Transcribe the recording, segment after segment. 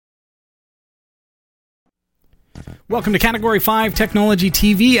Welcome to Category 5 Technology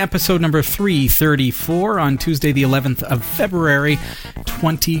TV, episode number 334 on Tuesday, the 11th of February,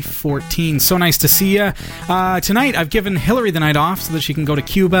 2014. So nice to see you. Tonight, I've given Hillary the night off so that she can go to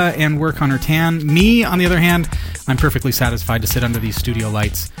Cuba and work on her tan. Me, on the other hand, I'm perfectly satisfied to sit under these studio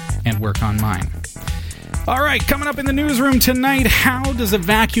lights and work on mine. All right, coming up in the newsroom tonight, how does a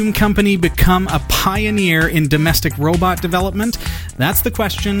vacuum company become a pioneer in domestic robot development? That's the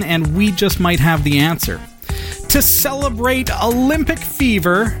question, and we just might have the answer. To celebrate Olympic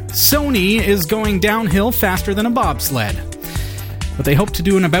fever, Sony is going downhill faster than a bobsled. But they hope to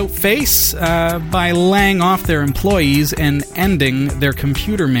do an about-face by laying off their employees and ending their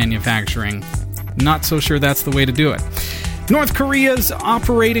computer manufacturing. Not so sure that's the way to do it. North Korea's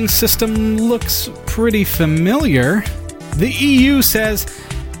operating system looks pretty familiar. The EU says,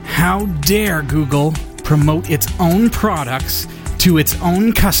 how dare Google promote its own products to its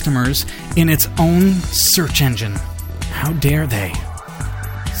own customers in its own search engine? How dare they?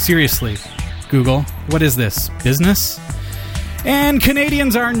 Seriously, Google, what is this? Business? And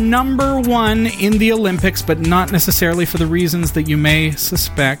Canadians are number one in the Olympics, but not necessarily for the reasons that you may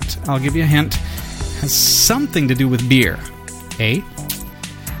suspect. I'll give you a hint. It has something to do with beer. Eh?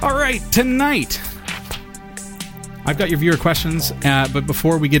 All right, tonight, I've got your viewer questions, but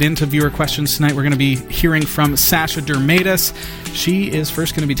before we get into viewer questions tonight, we're going to be hearing from Sasha Dermatis. She is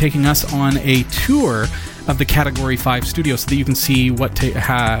first going to be taking us on a tour of the Category 5 studio so that you can see what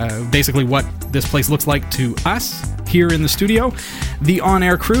basically what this place looks like to us here in the studio, the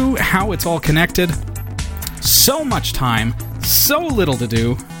on-air crew, how it's all connected. So much time, so little to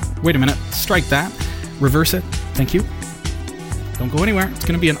do. Wait a minute, strike that. Reverse it. Thank you. Don't go anywhere. It's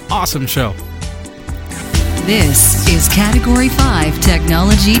going to be an awesome show. This is Category 5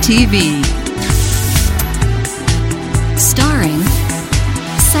 Technology TV. Starring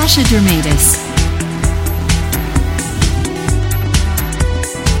Sasha Dermatis,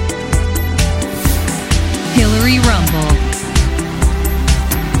 Hillary Rumble,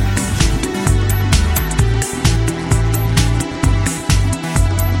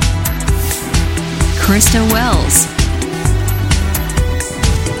 Krista Wells,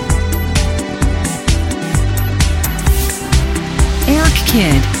 Eric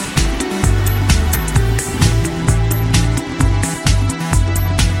Kidd,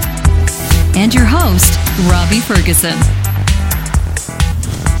 and your host, Robbie Ferguson.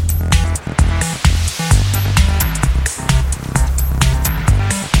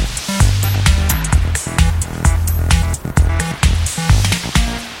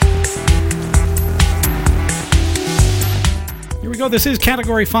 This is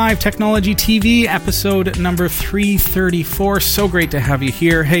Category 5 Technology TV, episode number 334. So great to have you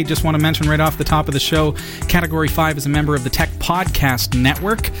here. Hey, just want to mention right off the top of the show, Category 5 is a member of the Tech Podcast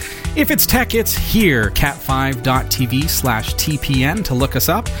Network. If it's tech, it's here, cat5.tv/TPN to look us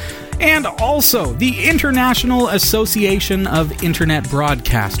up. And also, the International Association of Internet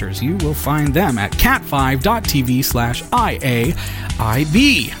Broadcasters. You will find them at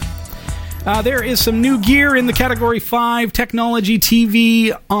cat5.tv/IAIB. There is some new gear in the Category 5 Technology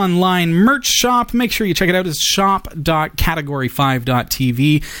TV online merch shop. Make sure you check it out. It's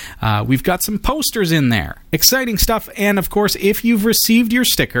shop.category5.tv. We've got some posters in there. Exciting stuff. And, of course, if you've received your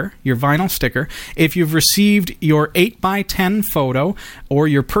sticker, your vinyl sticker, if you've received your 8x10 photo or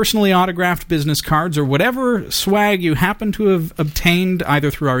your personally autographed business cards or whatever swag you happen to have obtained either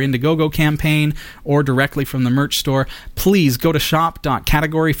through our Indiegogo campaign or directly from the merch store, please go to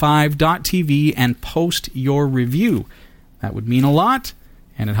shop.category5.tv and post your review. That would mean a lot,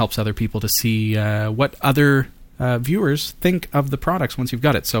 and it helps other people to see what other viewers think of the products once you've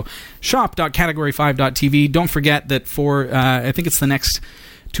got it. So shop.category5.tv. Don't forget that for, I think it's the next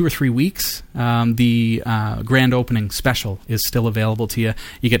 2 or 3 weeks, the grand opening special is still available to you.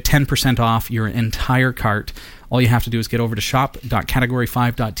 You get 10% off your entire cart. All you have to do is get over to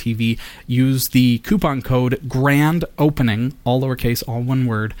shop.category5.tv, use the coupon code Grand Opening, all lowercase, all one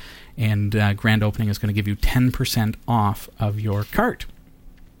word, and Grand Opening is going to give you 10% off of your cart.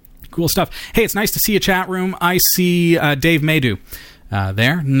 Cool stuff. Hey, it's nice to see you, chat room. I see Dave Maydew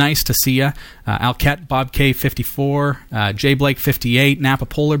there. Nice to see you. Alket, Bob K 54, J Blake 58, Napa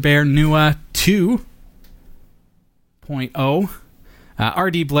Polar Bear, Nua 2.0,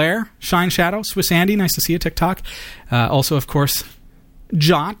 RD Blair, Shine Shadow, Swiss Andy. Nice to see you, TikTok. Also, of course,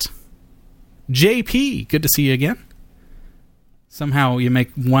 Jot, JP. Good to see you again. Somehow you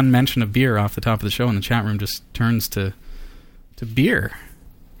make one mention of beer off the top of the show and the chat room just turns to beer.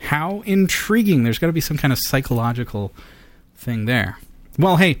 How intriguing. There's got to be some kind of psychological thing there.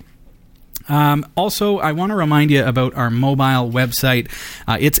 Well, hey, Also, I want to remind you about our mobile website.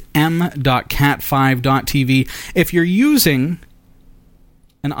 It's m.cat5.tv. If you're using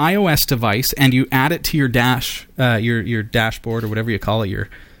an iOS device and you add it to your your dashboard or whatever you call it, your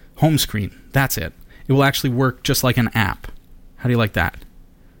home screen, that's it. It will actually work just like an app. How do you like that?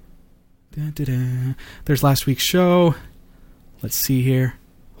 Da-da-da. There's last week's show. Let's see here.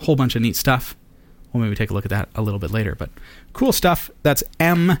 Whole bunch of neat stuff. We'll maybe take a look at that a little bit later, but cool stuff. That's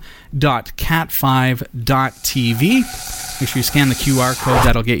m.cat5.tv. Make sure you scan the QR code.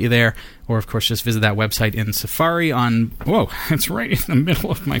 That'll get you there. Or, of course, just visit that website in Safari on... Whoa, it's right in the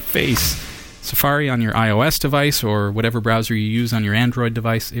middle of my face. Safari on your iOS device or whatever browser you use on your Android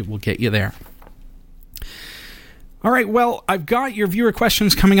device. It will get you there. All right, well, I've got your viewer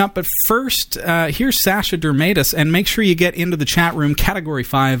questions coming up, but first, here's Sasha Dermatis, and make sure you get into the chat room, Category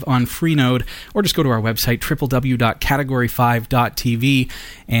 5 on Freenode, or just go to our website, www.category5.tv,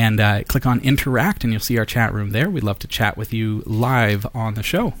 and click on Interact, and you'll see our chat room there. We'd love to chat with you live on the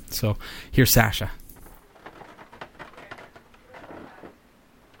show. So, here's Sasha.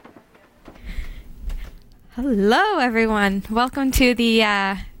 Hello, everyone. Welcome to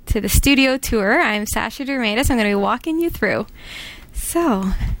the studio tour. I'm Sasha Dermatis. I'm going to be walking you through.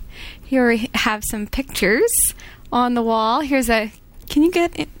 So, here we have some pictures on the wall. Here's a...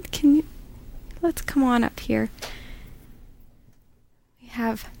 Let's come on up here. We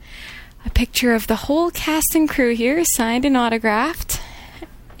have a picture of the whole cast and crew here, signed and autographed.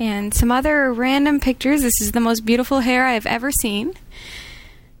 And some other random pictures. This is the most beautiful hair I've ever seen.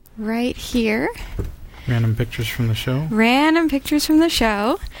 Right here. Random pictures from the show.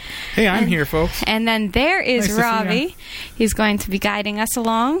 Hey, I'm here, folks. And then there is Nice to see Robbie. He's going to be guiding us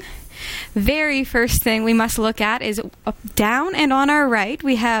along. Very first thing we must look at is up, down and on our right,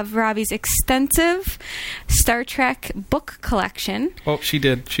 we have Robbie's extensive Star Trek book collection. Oh, she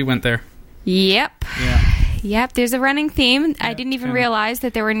did. She went there. Yep. Yeah. Yep, there's a running theme. Yeah, I didn't even kinda. realize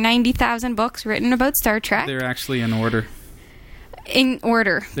that there were 90,000 books written about Star Trek. They're actually in order. In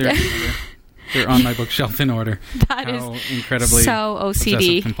order. They're in order. They're on my bookshelf in order. That How is incredibly so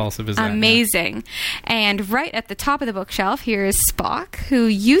OCD. compulsive is that? Amazing. And right at the top of the bookshelf, here is Spock, who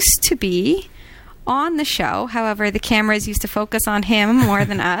used to be on the show. However, the cameras used to focus on him more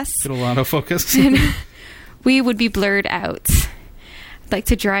than us. Good autofocus. And we would be blurred out. I'd like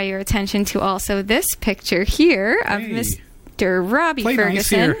to draw your attention to also this picture here of Hey. Mr. Robbie Play nice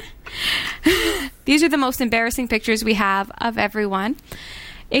Ferguson. here. These are the most embarrassing pictures we have of everyone.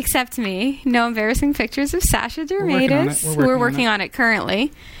 Except me. No embarrassing pictures of Sasha Dermatis. We're working on it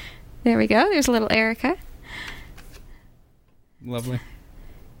currently. There we go. There's a little Erica. Lovely.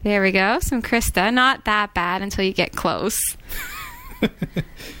 There we go. Some Krista. Not that bad until you get close.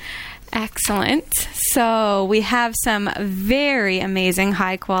 Excellent. So we have some very amazing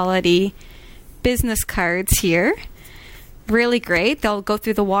high quality business cards here. Really great. They'll go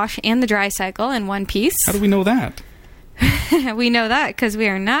through the wash and the dry cycle in one piece. How do we know that? We know that because we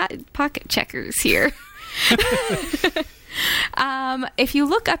are not pocket checkers here. If you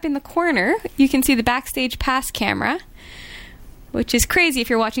look up in the corner, you can see the Backstage Pass camera, which is crazy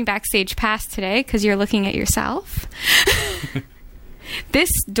if you're watching Backstage Pass today because you're looking at yourself. This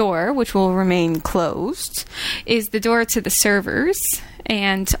door, which will remain closed, is the door to the servers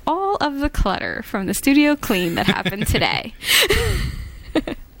and all of the clutter from the studio clean that happened today.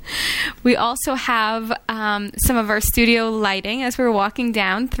 We also have some of our studio lighting as we're walking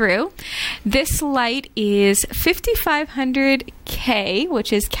down through. This light is 5500K,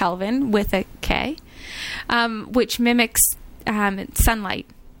 which is Kelvin with a K, which mimics sunlight.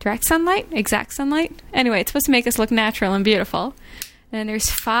 Direct sunlight? Exact sunlight? Anyway, it's supposed to make us look natural and beautiful. And there's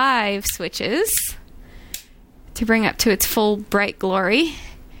 5 switches to bring up to its full bright glory.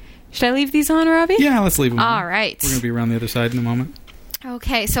 Should I leave these on, Robbie? Yeah, let's leave them. All right. We're going to be around the other side in a moment.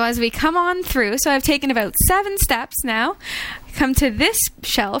 Okay, so as we come on through, so I've taken about 7 steps now. Come to this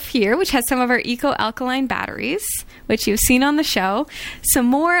shelf here, which has some of our eco-alkaline batteries, which you've seen on the show. Some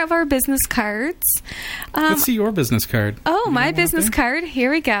more of our business cards. Let's see your business card. Oh, You my got one business up there? card. Here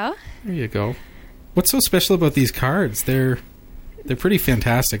we go. There you go. What's so special about these cards? They're pretty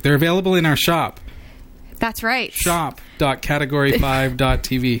fantastic. They're available in our shop. That's right.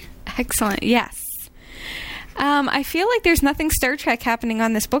 Shop.category5.tv. Excellent. Yes. I feel like there's nothing Star Trek happening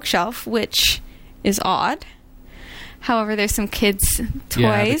on this bookshelf, which is odd. However, there's some kids' toys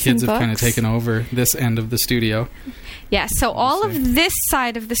Yeah, the and kids have books. kind of taken over this end of the studio. Yeah, so all of this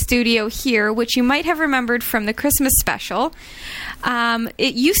side of the studio here, which you might have remembered from the Christmas special,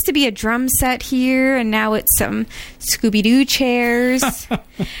 it used to be a drum set here, and now it's some Scooby-Doo chairs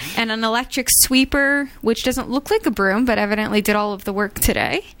and an electric sweeper, which doesn't look like a broom, but evidently did all of the work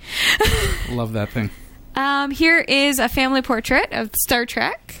today. Love that thing. Here is a family portrait of Star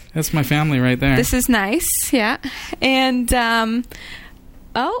Trek. That's my family right there. This is nice, yeah. And,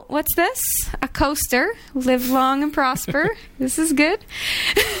 oh, what's this? A coaster. Live long and prosper. This is good.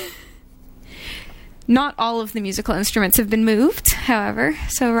 Not all of the musical instruments have been moved, however,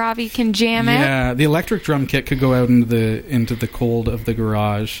 so Robbie can jam it. Yeah, the electric drum kit could go out into the cold of the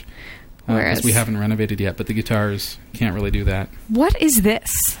garage, because we haven't renovated yet, but the guitars can't really do that. What is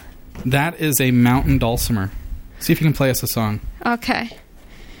this? That is a mountain dulcimer. See if you can play us a song. Okay.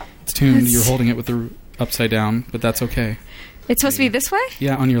 It's tuned. You're holding it with the upside down, but that's okay. It's supposed to be this way?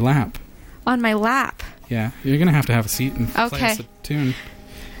 Yeah, on your lap. On my lap. Yeah, you're going to have a seat and play Okay. us a tune.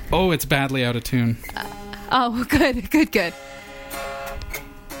 Oh, it's badly out of tune. Oh, good.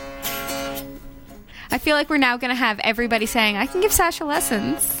 I feel like we're now going to have everybody saying, I can give Sasha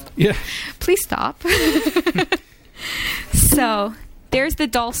lessons. Yeah. Please stop. So, there's the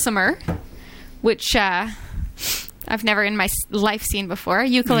dulcimer, which I've never in my life seen before.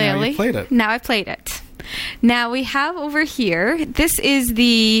 Ukulele. Now you played it. Now I played it. Now we have over here, this is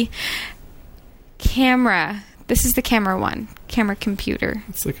the camera. This is the camera computer.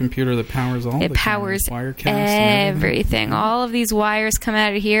 It's the computer that powers all It the powers cameras, Wirecast and everything. All of these wires come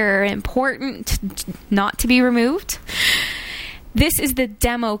out of here are important not to be removed. This is the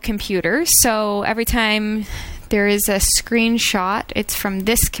demo computer. So every time there is a screenshot, it's from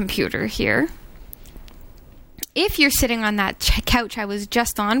this computer here. If you're sitting on that couch I was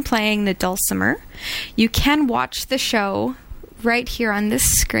just on playing the dulcimer, you can watch the show right here on this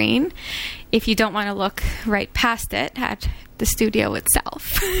screen if you don't want to look right past it at the studio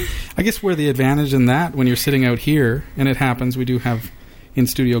itself. I guess where the advantage in that, when you're sitting out here, and it happens, we do have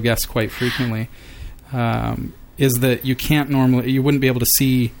in-studio guests quite frequently, is that you wouldn't be able to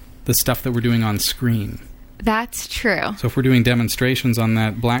see the stuff that we're doing on screen. That's true. So if we're doing demonstrations on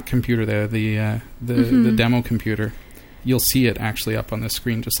that black computer there, the demo computer, you'll see it actually up on the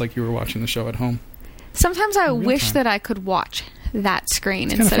screen, just like you were watching the show at home. Sometimes I wish time. that I could watch that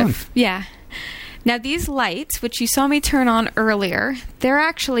screen It's instead kinda of... fun. Yeah. Now these lights, which you saw me turn on earlier, they're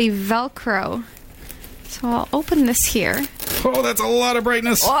actually Velcro. So I'll open this here. Oh, that's a lot of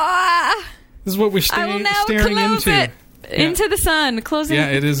brightness. Ah! This is what we're I will now staring close into. it. Into the sun. Closing. Yeah,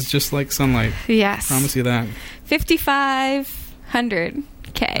 it is just like sunlight. Yes. Promise you that. 5,500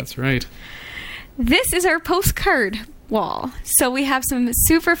 K. That's right. This is our postcard wall. So we have some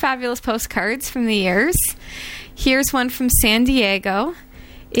super fabulous postcards from the years. Here's one from San Diego.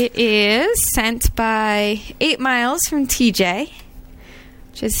 It is sent by 8 Miles from TJ,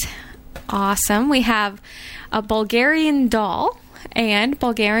 which is awesome. We have a Bulgarian doll and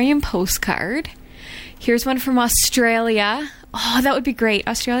Bulgarian postcard. Here's one from Australia. Oh, that would be great.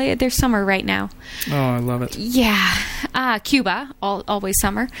 Australia, there's summer right now. Oh, I love it. Yeah. Cuba, always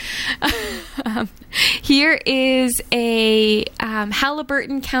summer. Here is a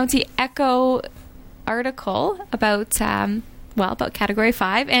Halliburton County Echo article about Category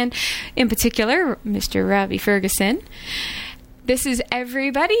 5, and in particular, Mr. Robbie Ferguson. This is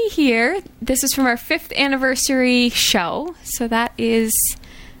everybody here. This is from our 5th anniversary show. So that is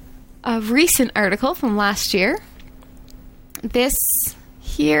a recent article from last year. This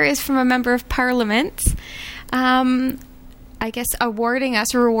here is from a member of Parliament, I guess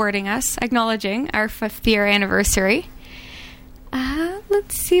rewarding us, acknowledging our 5th year anniversary.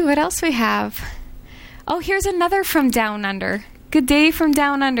 Let's see what else we have. Oh, here's another from Down Under. Good day from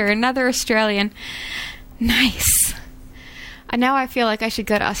Down Under, another Australian. Nice. Now I feel like I should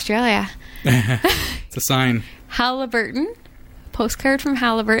go to Australia. It's a sign. Halliburton. Postcard from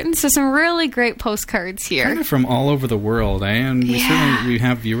Halliburton. So some really great postcards here. Kind of from all over the world, and Yeah. we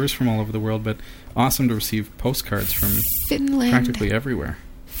have viewers from all over the world, but awesome to receive postcards from Finland. practically everywhere.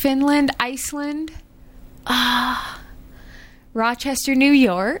 Finland, Iceland. Rochester, New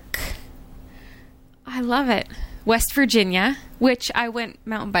York. I love it. West Virginia, which I went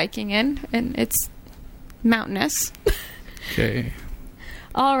mountain biking in, and it's mountainous. Okay.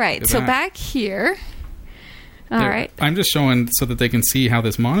 All right, Look at so that. back here. All right. I'm just showing so that they can see how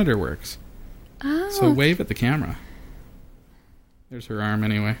this monitor works. Oh. So wave at the camera. There's her arm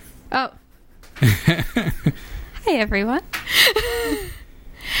anyway. Oh. Hi, everyone.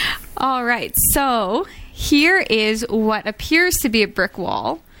 All right. So here is what appears to be a brick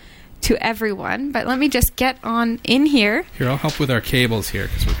wall. to everyone. But let me just get on in here. Here, I'll help with our cables here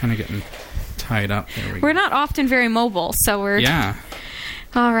because we're kind of getting tied up. There we go. We're not often very mobile, so we're... Yeah.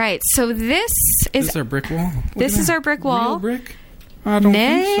 All right, so this is our brick wall? This is our brick wall. Real brick? I don't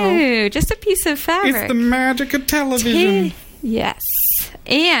think so. No, just a piece of fabric. It's the magic of television. Yes.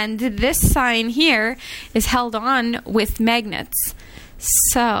 And this sign here is held on with magnets.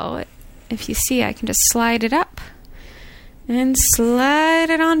 So, if you see, I can just slide it up and slide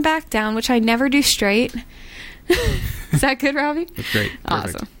it on back down, which I never do straight. Is that good, Robbie? That's great.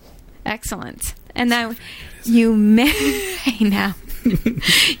 Perfect. Awesome. Excellent. And now you may now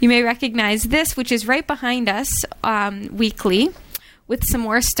you may recognize this, which is right behind us weekly with some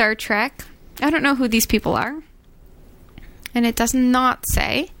more Star Trek. I don't know who these people are. And it does not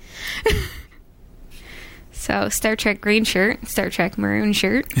say. So, Star Trek green shirt, Star Trek maroon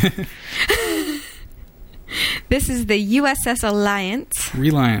shirt. This is the USS Reliant.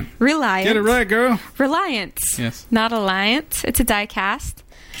 Reliant. Get it right, girl. Reliant. Yes. Not Alliant. It's a die cast.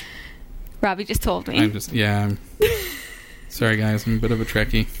 Robbie just told me. I'm sorry, guys. I'm a bit of a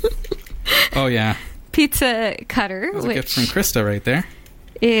Trekkie. Oh, yeah. Pizza cutter. That's a gift from Krista right there.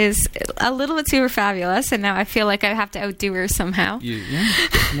 Is a little bit super fabulous, and now I feel like I have to outdo her somehow. Yeah.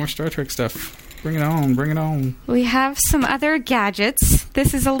 More Star Trek stuff. Bring it on. Bring it on. We have some other gadgets.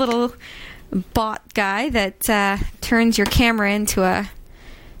 This is a little bot guy that turns your camera into a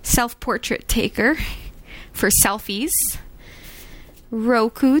self-portrait taker for selfies.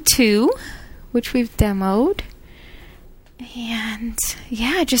 Roku 2, which we've demoed. And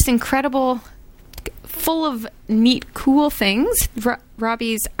yeah, just incredible, full of neat, cool things.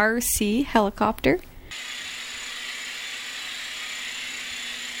 Robbie's RC helicopter.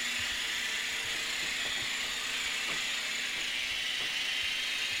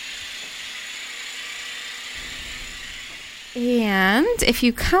 And if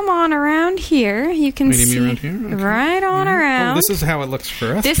you come on around here, you can see around here? Okay. Right on around. Oh, this is how it looks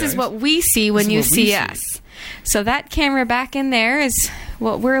for us. This guys. is what we see when you see us. So that camera back in there is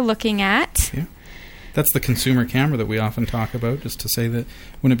what we're looking at. Yeah. That's the consumer camera that we often talk about, just to say that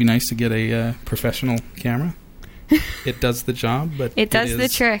wouldn't it be nice to get a professional camera? It does the job, but it does the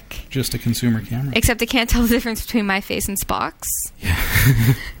trick. Just a consumer camera. Except it can't tell the difference between my face and Spock's.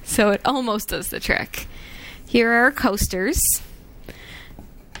 Yeah. So it almost does the trick. Here are our coasters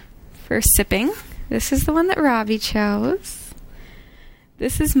for sipping. This is the one that Robbie chose.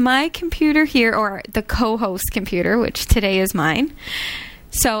 This is my computer here, or the co-host computer, which today is mine.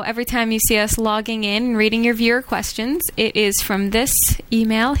 So every time you see us logging in and reading your viewer questions, it is from this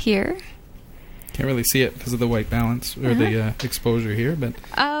email here. Can't really see it because of the white balance or the exposure here, but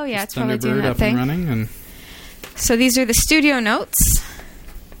oh yeah, it's probably doing Thunderbird that up thing. and running. And so these are the studio notes.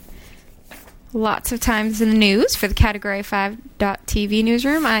 Lots of times in the news for the Category5.tv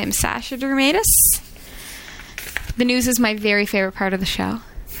newsroom. I am Sasha Dermatis. The news is my very favorite part of the show.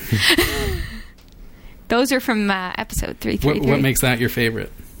 Those are from episode 333. What makes that your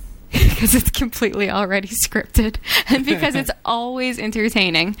favorite? Because it's completely already scripted. And because it's always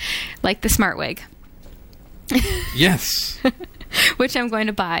entertaining. Like the Smart Wig. Yes. Which I'm going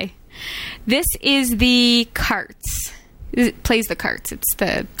to buy. This is the carts. It plays the carts. It's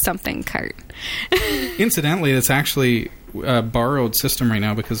the something cart. Incidentally, it's actually a borrowed system right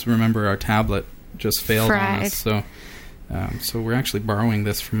now because remember our tablet just failed on us. So we're actually borrowing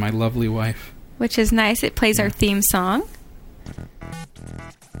this from my lovely wife. Which is nice. It plays our theme song.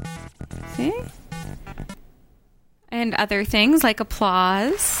 See? And other things like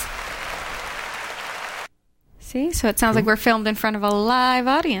applause. See? So it sounds like we're filmed in front of a live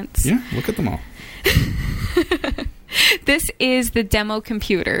audience. Yeah, look at them all. This is the demo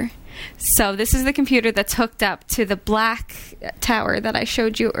computer. So this is the computer that's hooked up to the black tower that I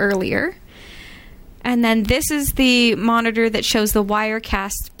showed you earlier. And then this is the monitor that shows the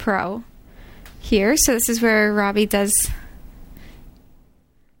Wirecast Pro here. So this is where Robbie does...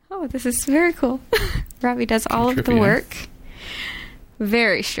 Oh, this is very cool. Robbie does all of the work.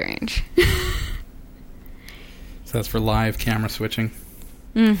 Very strange. So that's for live camera switching.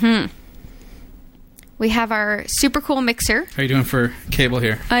 Mm-hmm. We have our super cool mixer. How are you doing for cable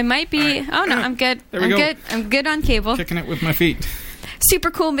here? I might be... Right. Oh, no, I'm good. I'm good on cable. Kicking it with my feet.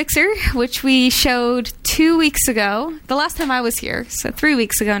 Super cool mixer, which we showed 2 weeks ago. The last time I was here, so 3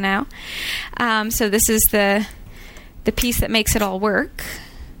 weeks ago now. So this is the piece that makes it all work.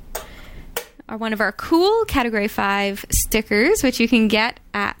 One of our cool Category 5 stickers, which you can get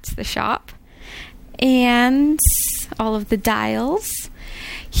at the shop. And all of the dials.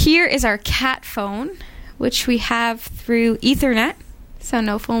 Here is our cat phone, which we have through Ethernet, so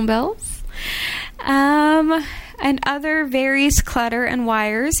no phone bills. And other varies clutter and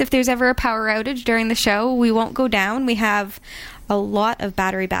wires. If there's ever a power outage during the show, we won't go down. We have a lot of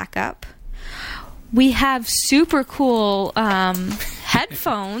battery backup. We have super cool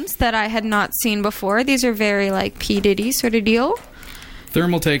headphones that I had not seen before. These are very like P. Diddy sort of deal.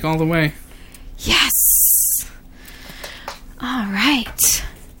 Thermal take all the way. Yes. All right.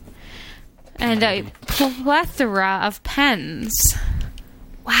 And a plethora of pens.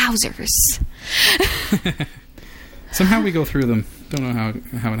 Wowzers. Somehow we go through them. Don't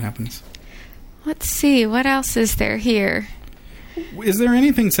know how it happens. Let's see. What else is there here? Is there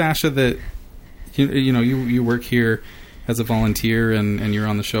anything, Sasha, that you work here as a volunteer and you're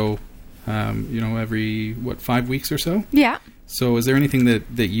on the show every 5 weeks or so? Yeah. So is there anything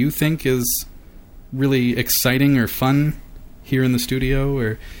that you think is really exciting or fun here in the studio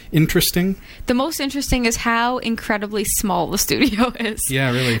or interesting? The most interesting is how incredibly small the studio is.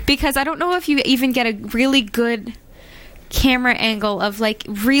 Yeah, really. Because I don't know if you even get a really good camera angle of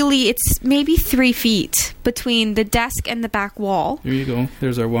it's maybe 3 feet between the desk and the back wall. There you go.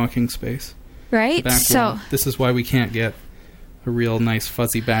 There's our walking space. Right? Back wall. This is why we can't get a real nice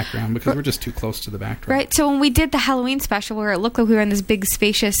fuzzy background, because we're just too close to the background. Right. So when we did the Halloween special where it looked like we were in this big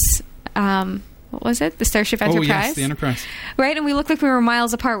spacious what was it? The Starship Enterprise? Oh, yes, the Enterprise. Right, and we looked like we were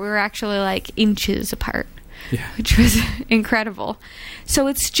miles apart. We were actually like inches apart. Yeah. Which was incredible. So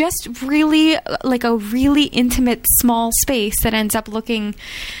it's just really like a really intimate small space that ends up looking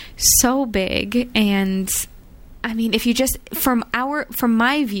so big. And I mean, if you just from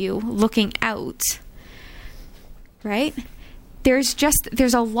my view looking out, right?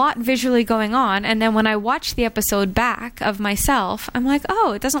 There's a lot visually going on, and then when I watch the episode back of myself, I'm like,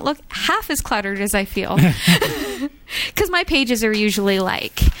 oh, it doesn't look half as cluttered as I feel. Because my pages are usually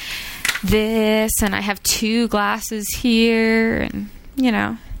like this, and I have 2 glasses here, and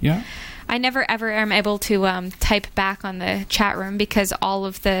Yeah. I never ever am able to type back on the chat room because all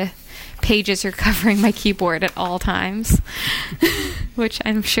of the pages are covering my keyboard at all times, which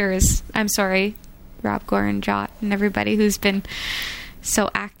I'm sure I'm sorry, Rob, Gore, and Jot, and everybody who's been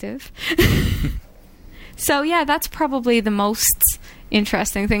so active. So yeah, that's probably the most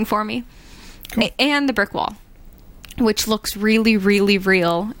interesting thing for me. Cool. And the brick wall, which looks really, really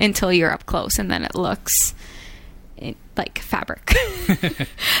real until you're up close, and then it looks like fabric,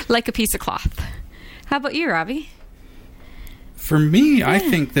 like a piece of cloth. How about you, Robbie? For me, I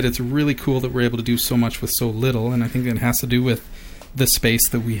think that it's really cool that we're able to do so much with so little, and I think it has to do with the space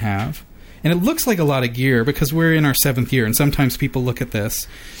that we have. And it looks like a lot of gear because we're in our 7th year, and sometimes people look at this,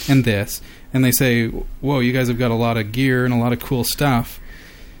 and they say, whoa, you guys have got a lot of gear and a lot of cool stuff.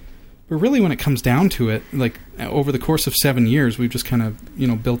 But really, when it comes down to it, like over the course of 7 years, we've just kind of,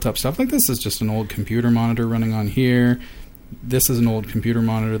 built up stuff. Like this is just an old computer monitor running on here. This is an old computer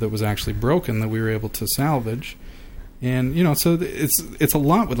monitor that was actually broken that we were able to salvage. And, so it's a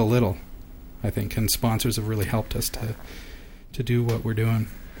lot with a little, I think, and sponsors have really helped us to do what we're doing.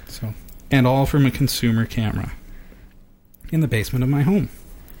 So, and all from a consumer camera in the basement of my home.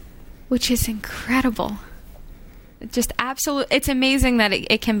 Which is incredible. Just absolute. It's amazing that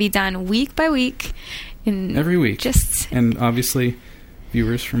it can be done week by week. Every week. And obviously,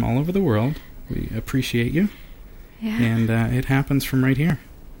 viewers from all over the world, we appreciate you. Yeah. And it happens from right here.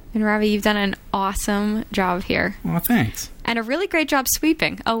 And Robbie, you've done an awesome job here. Oh, thanks. And a really great job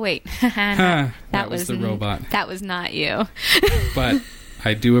sweeping. Oh, wait. that was the robot. That was not you. But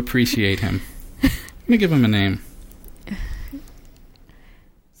I do appreciate him. Let me give him a name. So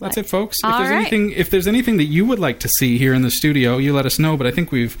that's it, folks. If there's anything that you would like to see here in the studio, you let us know. But I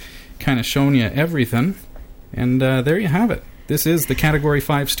think we've kind of shown you everything. And there you have it. This is the Category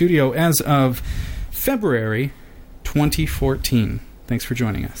 5 studio as of February 2014. Thanks for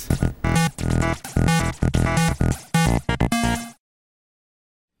joining us.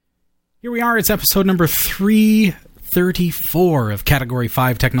 Here we are. It's episode number 334 of Category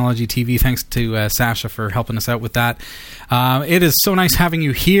 5 Technology TV. Thanks to Sasha for helping us out with that. It is so nice having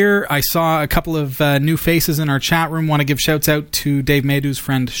you here. I saw a couple of new faces in our chat room. Want to give shouts out to Dave Maydu's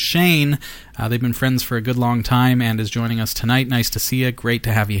friend Shane. They've been friends for a good long time and is joining us tonight. Nice to see you. Great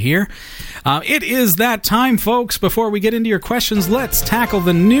to have you here. It is that time, folks. Before we get into your questions, let's tackle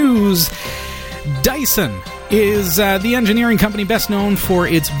the news. Dyson is the engineering company best known for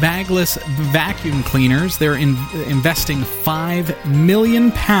its bagless vacuum cleaners. They're investing £5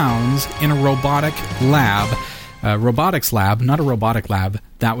 million in a robotics lab, not a robotic lab.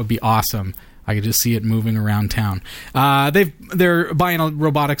 That would be awesome. I could just see it moving around town. They're buying a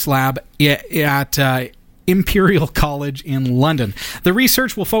robotics lab in Imperial College in London. The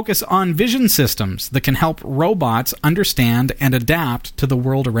research will focus on vision systems that can help robots understand and adapt to the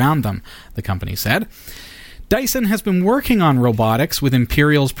world around them, the company said. Dyson has been working on robotics with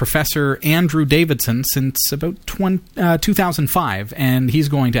Imperial's Professor Andrew Davidson since about 2005, and he's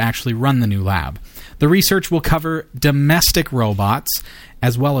going to actually run the new lab. The research will cover domestic robots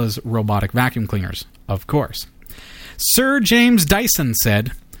as well as robotic vacuum cleaners, of course. Sir James Dyson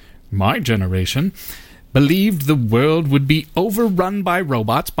said, "My generation believed the world would be overrun by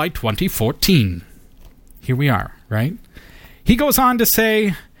robots by 2014. Here we are, right? He goes on to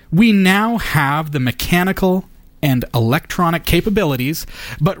say, "We now have the mechanical and electronic capabilities,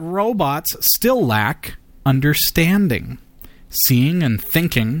 but robots still lack understanding, seeing and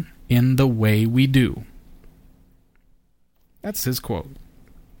thinking in the way we do." That's his quote.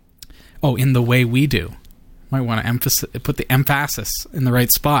 Oh, in the way we do. Might want to put the emphasis in the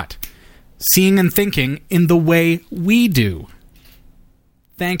right spot. Seeing and thinking in the way we do.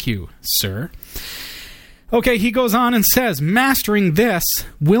 Thank you, sir. Okay, he goes on and says, "Mastering this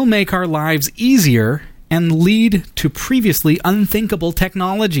will make our lives easier and lead to previously unthinkable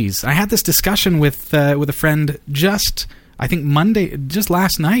technologies." I had this discussion with a friend just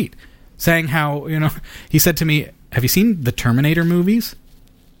last night, saying how, he said to me, "Have you seen the Terminator movies?"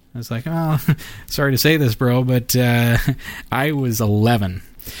 I was like, "Oh, sorry to say this, bro, but I was 11.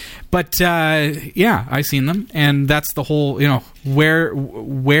 But yeah, I've seen them, and that's the whole,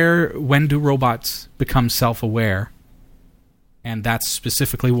 when do robots become self-aware? And that's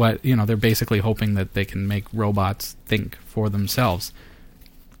specifically what, they're basically hoping that they can make robots think for themselves.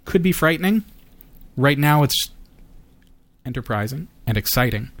 Could be frightening. Right now it's enterprising and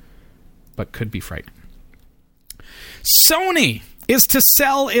exciting, but could be frightening. Sony is to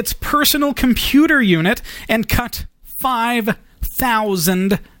sell its personal computer unit and cut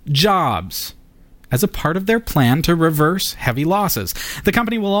 5,000 jobs as a part of their plan to reverse heavy losses. The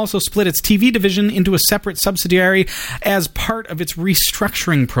company will also split its TV division into a separate subsidiary as part of its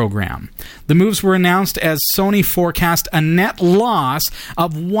restructuring program. The moves were announced as Sony forecast a net loss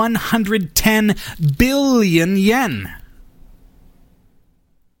of 110 billion yen.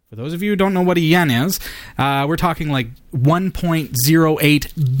 For those of you who don't know what a yen is, we're talking like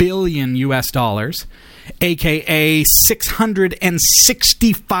 1.08 billion US dollars, aka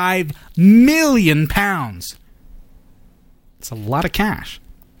 665 million pounds. It's a lot of cash.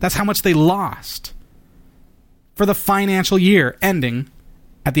 That's how much they lost for the financial year ending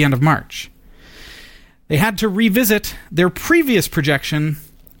at the end of March. They had to revisit their previous projection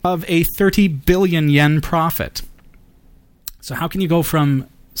of a 30 billion yen profit. So how can you go from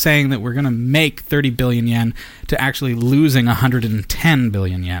saying that we're going to make 30 billion yen to actually losing 110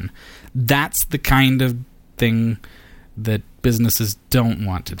 billion yen? That's the kind of thing that businesses don't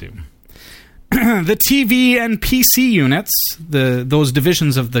want to do. The TV and PC units, those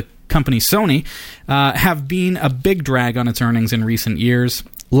divisions of the company Sony, have been a big drag on its earnings in recent years.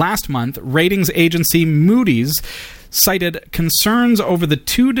 Last month, ratings agency Moody's cited concerns over the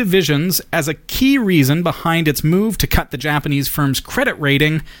two divisions as a key reason behind its move to cut the Japanese firm's credit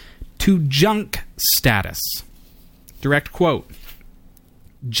rating to junk status. Direct quote.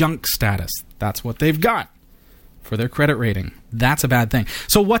 Junk status. That's what they've got for their credit rating. That's a bad thing.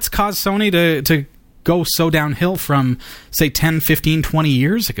 So what's caused Sony to go so downhill from, say, 10, 15, 20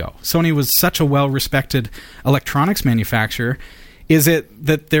 years ago? Sony was such a well-respected electronics manufacturer. Is it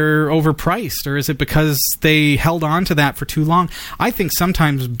that they're overpriced, or is it because they held on to that for too long? I think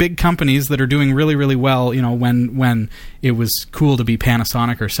sometimes big companies that are doing really, really well, when it was cool to be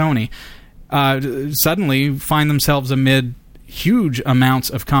Panasonic or Sony, suddenly find themselves amid huge amounts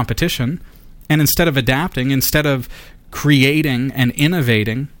of competition, and instead of adapting, instead of creating and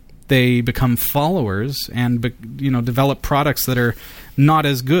innovating, they become followers and develop products that are not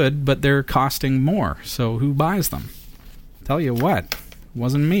as good, but they're costing more. So who buys them? Tell you what,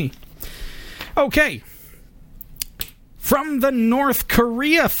 wasn't me. Okay. From the North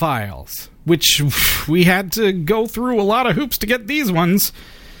Korea files, which we had to go through a lot of hoops to get these ones.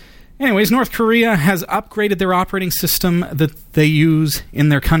 Anyways, North Korea has upgraded their operating system that they use in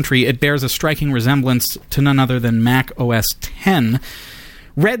their country. It bears a striking resemblance to none other than Mac OS X.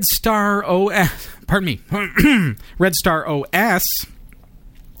 Red Star OS.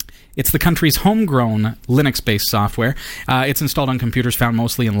 It's the country's homegrown Linux-based software. It's installed on computers found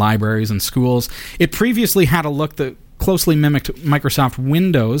mostly in libraries and schools. It previously had a look that closely mimicked Microsoft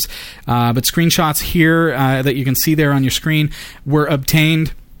Windows, but screenshots here that you can see there on your screen were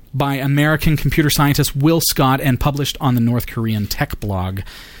obtained by American computer scientist Will Scott and published on the North Korean tech blog.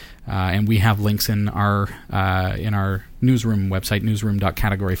 And we have links in our newsroom website,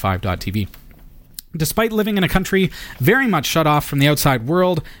 newsroom.category5.tv. Despite living in a country very much shut off from the outside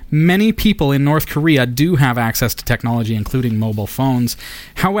world, many people in North Korea do have access to technology, including mobile phones.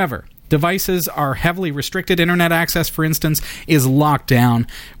 However, devices are heavily restricted. Internet access, for instance, is locked down,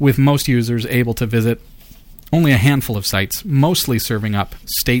 with most users able to visit only a handful of sites, mostly serving up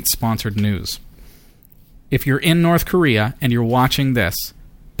state-sponsored news. If you're in North Korea and you're watching this,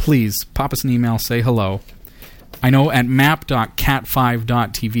 please pop us an email, say hello. I know at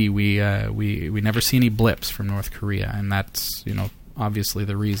map.cat5.tv we never see any blips from North Korea, and that's, obviously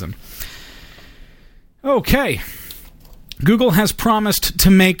the reason. Okay. Google has promised to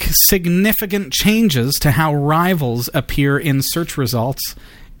make significant changes to how rivals appear in search results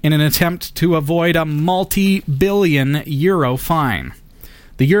in an attempt to avoid a multi-billion euro fine.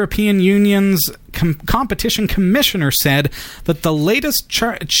 The European Union's competition commissioner said that the latest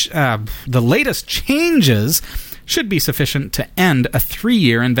changes should be sufficient to end a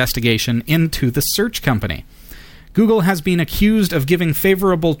 3-year investigation into the search company. Google has been accused of giving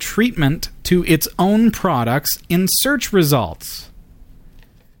favorable treatment to its own products in search results.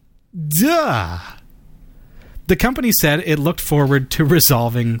 Duh! The company said it looked forward to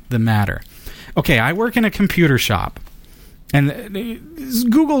resolving the matter. Okay, I work in a computer shop. And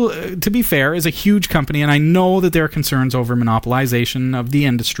Google, to be fair, is a huge company, and I know that there are concerns over monopolization of the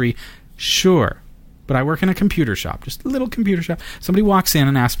industry. Sure. But I work in a computer shop, just a little computer shop. Somebody walks in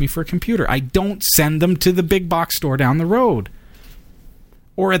and asks me for a computer. I don't send them to the big box store down the road.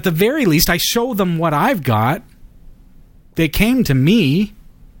 Or at the very least, I show them what I've got. They came to me.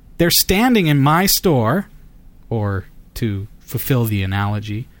 They're standing in my store. Or, to fulfill the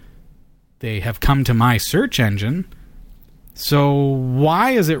analogy, they have come to my search engine. So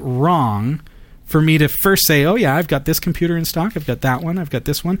why is it wrong for me to first say, oh yeah, I've got this computer in stock, I've got that one, I've got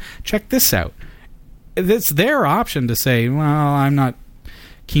this one, check this out. It's their option to say, well, I'm not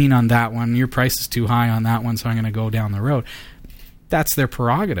keen on that one, your price is too high on that one, so I'm going to go down the road. That's their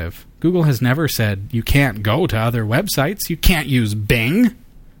prerogative. Google has never said you can't go to other websites, you can't use Bing.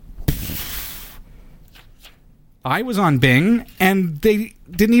 I was on Bing, and they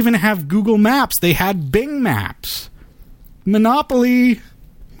didn't even have Google Maps, they had Bing Maps. Monopoly.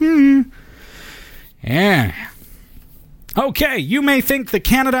 Yeah. Okay, you may think that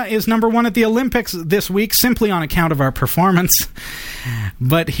Canada is number one at the Olympics this week simply on account of our performance.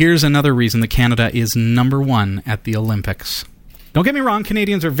 But here's another reason that Canada is number one at the Olympics. Don't get me wrong,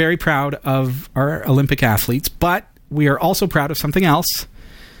 Canadians are very proud of our Olympic athletes, but we are also proud of something else.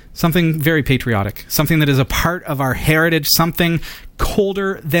 Something very patriotic. Something that is a part of our heritage. Something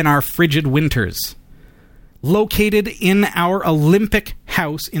colder than our frigid winters. Located in our Olympic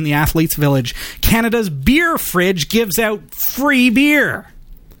house in the Athletes' Village, Canada's beer fridge gives out free beer,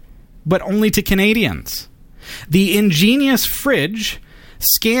 but only to Canadians. The ingenious fridge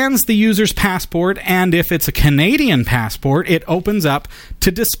scans the user's passport, and if it's a Canadian passport, it opens up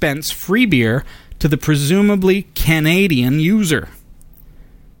to dispense free beer to the presumably Canadian user.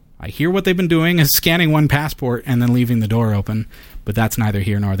 I hear what they've been doing is scanning one passport and then leaving the door open, but that's neither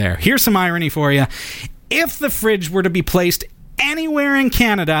here nor there. Here's some irony for you. If the fridge were to be placed anywhere in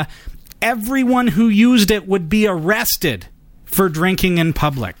Canada, everyone who used it would be arrested for drinking in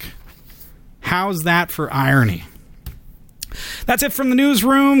public. How's that for irony? That's it from the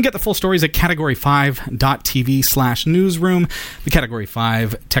newsroom. Get the full stories at category5.tv/newsroom. The Category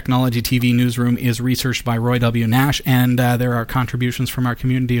 5 Technology TV newsroom is researched by Roy W. Nash, and there are contributions from our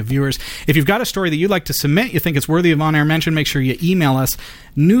community of viewers. If you've got a story that you'd like to submit, you think it's worthy of on-air mention, make sure you email us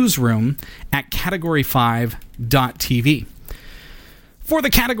newsroom@category5.tv. For the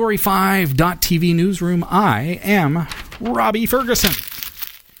Category5.tv newsroom, I am Robbie Ferguson.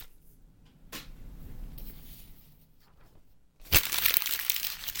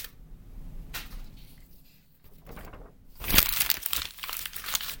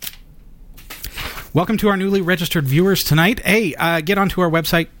 Welcome to our newly registered viewers tonight. Hey, get onto our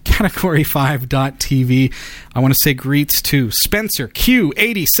website, category5.tv. I want to say greets to Spencer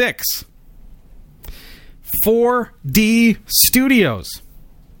Q86, 4D Studios.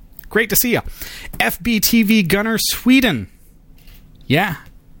 Great to see you. FBTV Gunner Sweden. Yeah.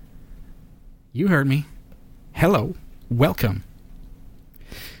 You heard me. Hello. Welcome.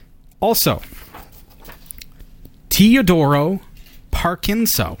 Also, Teodoro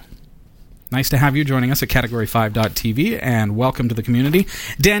Parkinso. Nice to have you joining us at category5.tv, and welcome to the community.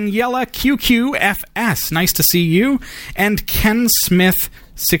 Daniela QQFS, nice to see you. And Ken Smith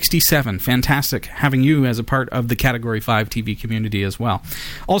 67. Fantastic having you as a part of the Category 5 TV community as well.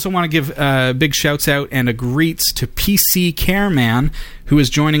 Also want to give big shouts out and a greets to PC Careman, who is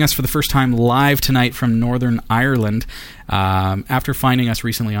joining us for the first time live tonight from Northern Ireland after finding us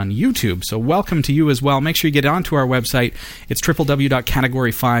recently on YouTube. So welcome to you as well. Make sure you get onto our website. It's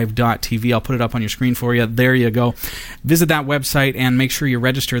www.category5.tv. I'll put it up on your screen for you. There you go. Visit that website and make sure you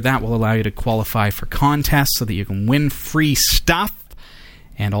register. That will allow you to qualify for contests so that you can win free stuff.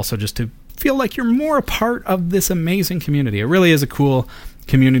 And also just to feel like you're more a part of this amazing community. It really is a cool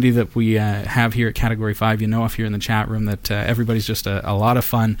community that we have here at Category 5. You know, if you're in the chat room, that everybody's just a lot of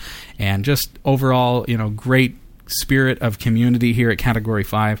fun. And just overall, great spirit of community here at Category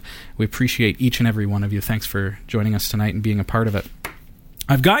 5. We appreciate each and every one of you. Thanks for joining us tonight and being a part of it.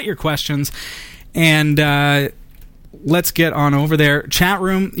 I've got your questions, and let's get on over there. Chat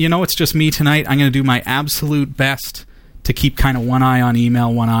room, it's just me tonight. I'm going to do my absolute best to keep kind of one eye on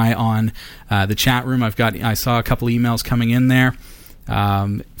email, one eye on the chat room. I saw a couple emails coming in there.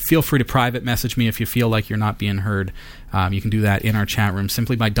 Feel free to private message me if you feel like you're not being heard. You can do that in our chat room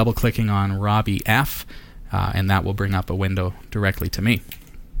simply by double-clicking on Robbie F., and that will bring up a window directly to me.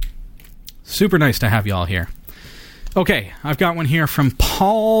 Super nice to have you all here. Okay, I've got one here from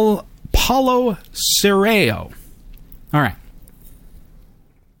Paulo Cereo. All right.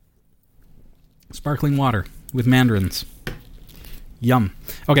 Sparkling water with mandarins. Yum.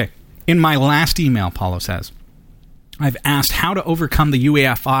 Okay, in my last email, Paulo says, I've asked how to overcome the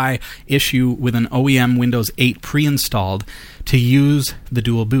UEFI issue with an OEM Windows 8 pre-installed to use the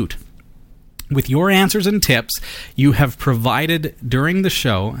dual boot. With your answers and tips you have provided during the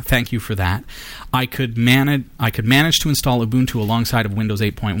show, thank you for that, I could manage to install Ubuntu alongside of Windows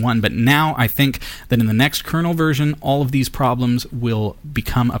 8.1, but now I think that in the next kernel version, all of these problems will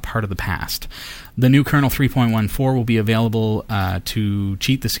become a part of the past. The new kernel 3.14 will be available to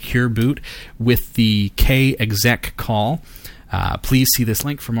cheat the secure boot with the kexec call. Please see this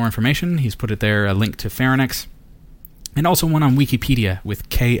link for more information. He's put it there, a link to Pharynix, and also one on Wikipedia with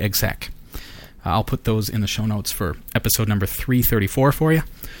kexec. I'll put those in the show notes for episode number 334 for you,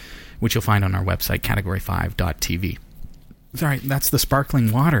 which you'll find on our website, category5.tv. Sorry, that's the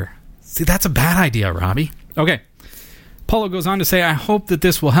sparkling water. See, that's a bad idea, Robbie. Okay. Paulo goes on to say, I hope that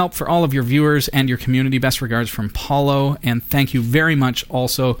this will help for all of your viewers and your community. Best regards from Paulo, and thank you very much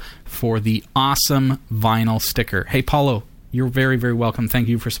also for the awesome vinyl sticker. Hey, Paulo, you're very, very welcome. Thank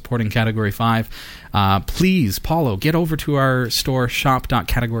you for supporting Category 5. Please, Paulo, get over to our store,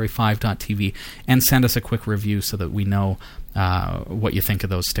 shop.category5.tv, and send us a quick review so that we know what you think of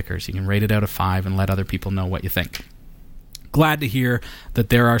those stickers. You can rate it out of 5 and let other people know what you think. Glad to hear that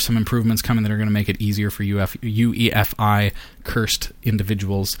there are some improvements coming that are going to make it easier for UEFI cursed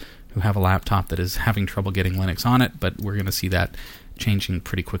individuals who have a laptop that is having trouble getting Linux on it, but we're going to see that changing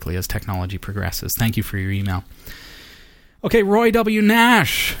pretty quickly as technology progresses. Thank you for your email. Okay, Roy W.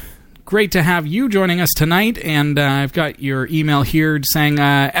 Nash, great to have you joining us tonight, and I've got your email here saying,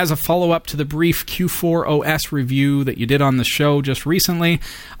 as a follow-up to the brief Q4 OS review that you did on the show just recently,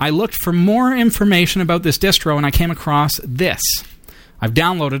 I looked for more information about this distro, and I came across this. I've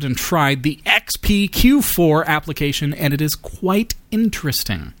downloaded and tried the XP Q4 application, and it is quite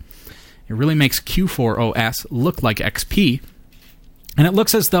interesting. It really makes Q4 OS look like XP, and it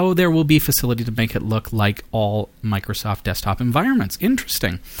looks as though there will be facility to make it look like all Microsoft desktop environments.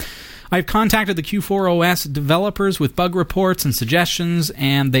 Interesting. I've contacted the Q4 OS developers with bug reports and suggestions,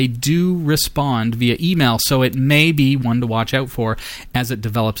 and they do respond via email, so it may be one to watch out for as it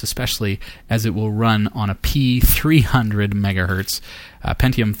develops, especially as it will run on a P300 MHz,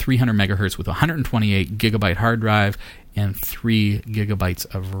 Pentium 300 MHz with 128 gigabyte hard drive and 3 gigabytes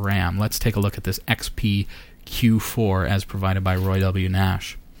of RAM. Let's take a look at this XP Q4 as provided by Roy W.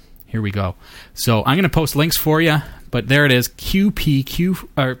 Nash. Here we go. So I'm going to post links for you, but there it is,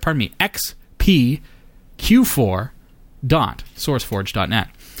 xpq4.sourceforge.net.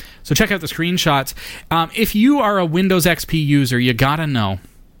 So check out the screenshots. If you are a Windows XP user, you got to know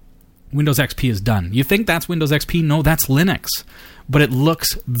Windows XP is done. You think that's Windows XP? No, that's Linux. But it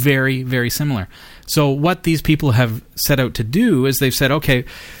looks very, very similar. So what these people have set out to do is they've said, okay,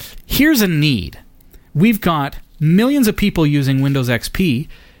 here's a need. We've got millions of people using Windows XP,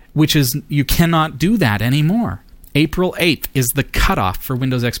 which is, you cannot do that anymore. April 8th is the cutoff for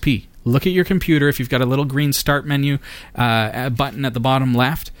Windows XP. Look at your computer. If you've got a little green start menu button at the bottom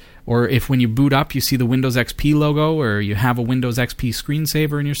left, or if when you boot up you see the Windows XP logo, or you have a Windows XP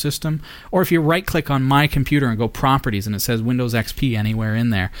screensaver in your system, or if you right-click on My Computer and go Properties and it says Windows XP anywhere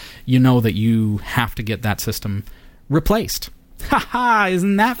in there, you know that you have to get that system replaced. Ha-ha!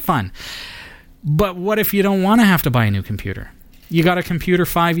 Isn't that fun? But what if you don't want to have to buy a new computer? you got a computer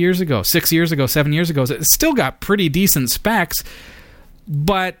 5 years ago, 6 years ago, 7 years ago. It's still got pretty decent specs,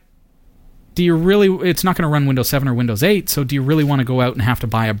 but do you really? It's not going to run Windows 7 or Windows 8, so do you really want to go out and have to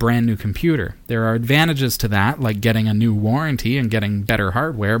buy a brand new computer? There are advantages to that, like getting a new warranty and getting better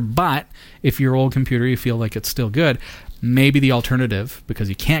hardware, but if your old computer, you feel like it's still good, maybe the alternative, because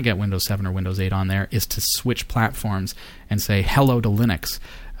you can't get Windows 7 or Windows 8 on there, is to switch platforms and say hello to Linux,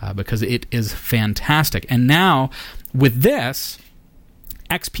 because it is fantastic. And now, with this,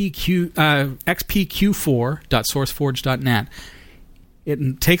 xpq4.sourceforge.net,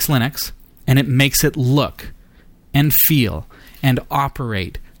 it takes Linux and it makes it look and feel and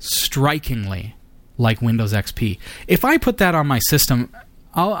operate strikingly like Windows XP. If I put that on my system,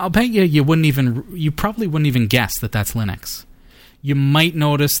 I'll bet you probably wouldn't even guess that that's Linux. You might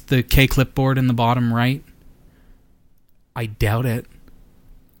notice the K clipboard in the bottom right. I doubt it.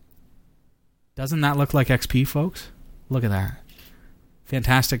 Doesn't that look like XP, folks? Look at that.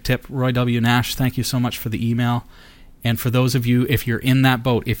 Fantastic tip, Roy W. Nash. Thank you so much for the email. And for those of you, if you're in that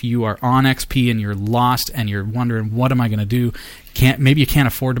boat, if you are on XP and you're lost and you're wondering, what am I going to do? Maybe you can't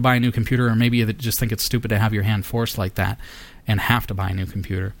afford to buy a new computer, or maybe you just think it's stupid to have your hand forced like that and have to buy a new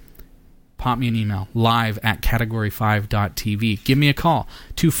computer. Pop me an email, live@category5.tv. Give me a call,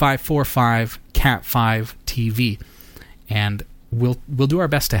 2545-CAT5TV. And we'll do our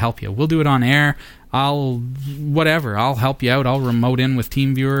best to help you. We'll do it on air. I'll help you out. I'll remote in with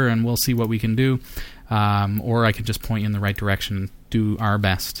TeamViewer and we'll see what we can do. Or I could just point you in the right direction and do our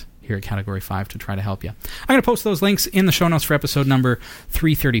best here at Category 5 to try to help you. I'm going to post those links in the show notes for episode number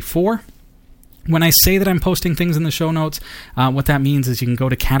 334. When I say that I'm posting things in the show notes, what that means is you can go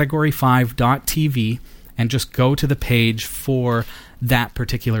to category5.tv and just go to the page for that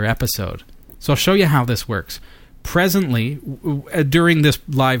particular episode. So I'll show you how this works. Presently, during this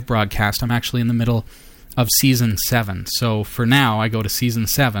live broadcast, I'm actually in the middle of Season 7. So for now, I go to Season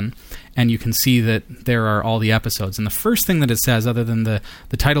 7, and you can see that there are all the episodes. And the first thing that it says, other than the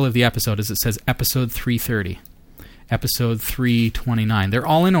title of the episode, is it says Episode 330, Episode 329. They're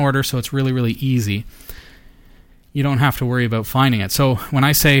all in order, so it's really, really easy. You don't have to worry about finding it. So when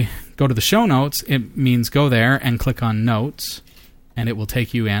I say go to the show notes, it means go there and click on Notes, and it will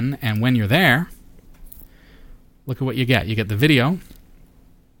take you in. And when you're there, look at what you get. You get the video.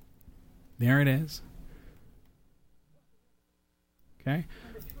 There it is. Okay.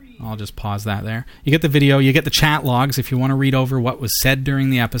 I'll just pause that there. You get the video. You get the chat logs if you want to read over what was said during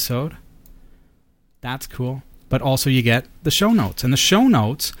the episode. That's cool. But also you get the show notes. And the show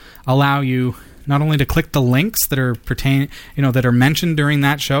notes allow you not only to click the links that are that are mentioned during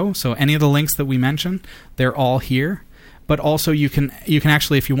that show. So any of the links that we mention, they're all here. But also you can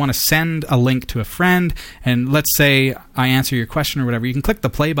actually, if you want to send a link to a friend, and let's say I answer your question or whatever, you can click the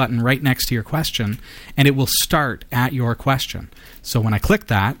play button right next to your question, and it will start at your question. So when I click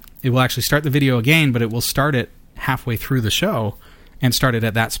that, it will actually start the video again, but it will start it halfway through the show and start it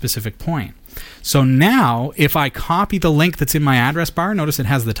at that specific point. So now, if I copy the link that's in my address bar, notice it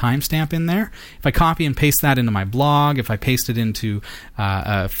has the timestamp in there. If I copy and paste that into my blog, if I paste it into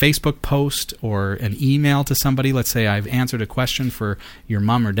a Facebook post or an email to somebody, let's say I've answered a question for your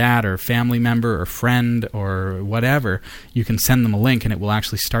mom or dad or family member or friend or whatever, you can send them a link and it will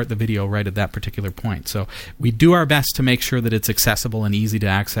actually start the video right at that particular point. So we do our best to make sure that it's accessible and easy to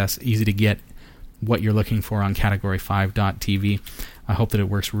access, easy to get what you're looking for on category5.tv. I hope that it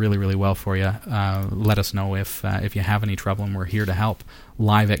works really, really well for you. Let us know if you have any trouble, and we're here to help.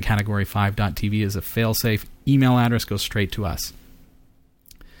 Live@category5.tv is a fail-safe email address. Goes straight to us.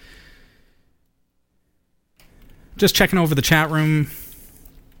 Just checking over the chat room.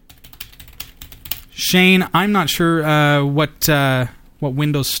 Shane, I'm not sure what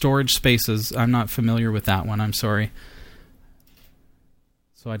Windows storage space is. I'm not familiar with that one. I'm sorry.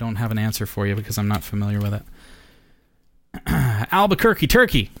 So I don't have an answer for you because I'm not familiar with it. Albuquerque,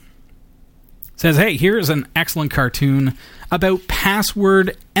 Turkey says, hey, here's an excellent cartoon about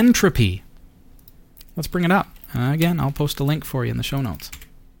password entropy. Let's bring it up. Again, I'll post a link for you in the show notes.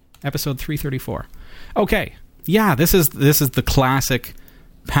 Episode 334. Okay, yeah, this is the classic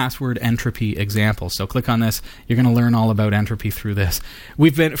password entropy example. So click on this. You're going to learn all about entropy through this.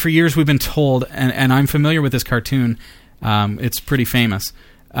 For years we've been told, and I'm familiar with this cartoon. It's pretty famous.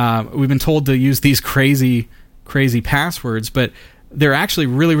 We've been told to use these crazy passwords, but they're actually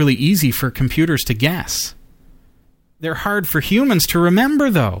really, really easy for computers to guess. They're hard for humans to remember,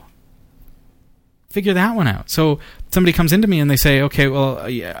 though. Figure that one out. So somebody comes into me and they say, okay, well,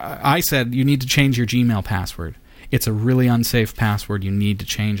 I said you need to change your Gmail password. It's a really unsafe password. You need to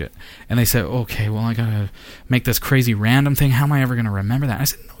change it. And they say, okay, well, I got to make this crazy random thing. How am I ever going to remember that? I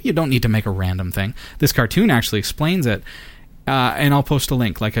said, no, you don't need to make a random thing. This cartoon actually explains it. And I'll post a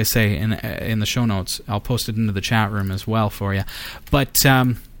link, like I say, in the show notes. I'll post it into the chat room as well for you. But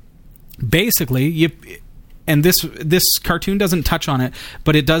basically, and this cartoon doesn't touch on it,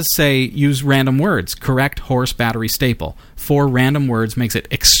 but it does say use random words. Correct, horse, battery, staple. 4 random words makes it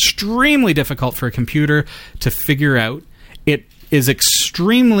extremely difficult for a computer to figure out. It is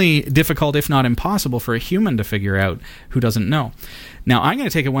extremely difficult, if not impossible, for a human to figure out who doesn't know. Now, I'm going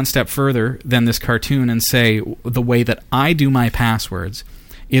to take it one step further than this cartoon and say the way that I do my passwords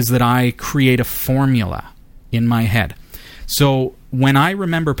is that I create a formula in my head. So when I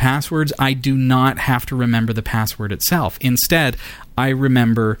remember passwords, I do not have to remember the password itself. Instead, I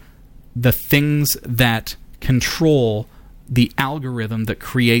remember the things that control the algorithm that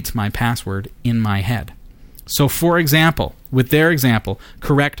creates my password in my head. So, for example, with their example,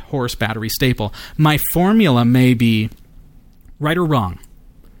 correct, horse, battery, staple, my formula may be right or wrong,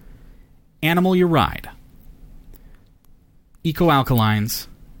 animal you ride, eco-alkalines,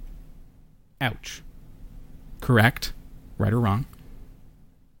 ouch. Correct, right or wrong,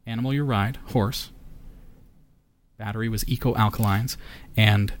 animal you ride, horse, battery was eco-alkalines,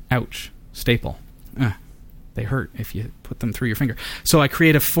 and ouch, staple. They hurt if you put them through your finger. So I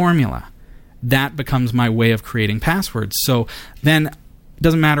create a formula. That becomes my way of creating passwords. So then it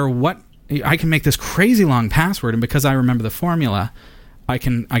doesn't matter what, I can make this crazy long password, and because I remember the formula, I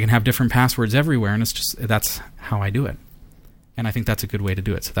can have different passwords everywhere, and that's how I do it. And I think that's a good way to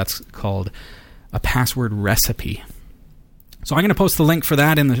do it. So that's called a password recipe. So I'm going to post the link for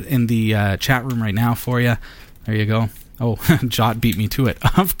that in the chat room right now for you. There you go. Oh, Jot beat me to it.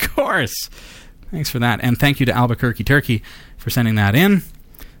 Of course. Thanks for that. And thank you to Albuquerque Turkey for sending that in.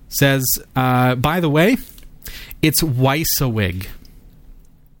 Says, by the way, it's Weissawig.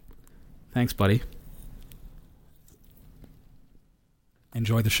 Thanks, buddy.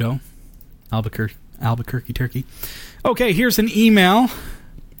 Enjoy the show. Albuquerque Turkey. Okay, here's an email.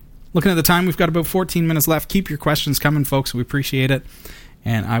 Looking at the time, we've got about 14 minutes left. Keep your questions coming, folks. We appreciate it.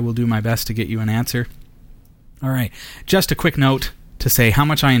 And I will do my best to get you an answer. All right. Just a quick note to say how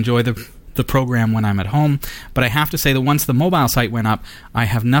much I enjoy the program when I'm at home, but I have to say that once the mobile site went up, I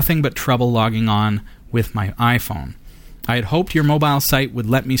have nothing but trouble logging on with my iPhone. I had hoped your mobile site would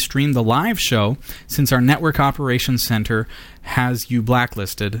let me stream the live show since our network operations center has you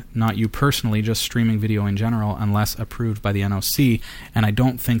blacklisted, not you personally, just streaming video in general, unless approved by the NOC, and I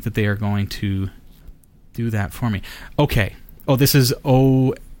don't think that they are going to do that for me. Okay. Oh, this is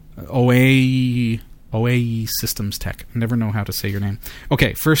OAE Systems Tech. I never know how to say your name.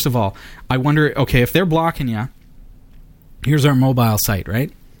 Okay, first of all, I wonder, okay, if they're blocking you, here's our mobile site,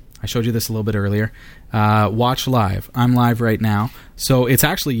 right? I showed you this a little bit earlier. Watch live. I'm live right now. So it's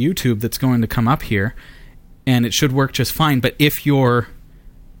actually YouTube that's going to come up here, and it should work just fine. But if your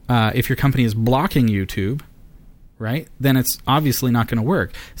company is blocking YouTube, right, then it's obviously not going to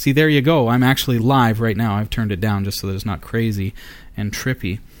work. See, there you go. I'm actually live right now. I've turned it down just so that it's not crazy and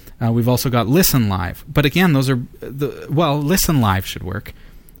trippy. We've also got Listen Live. But again, those are... Listen Live should work.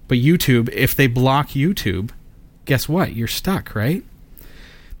 But YouTube, if they block YouTube, guess what? You're stuck, right?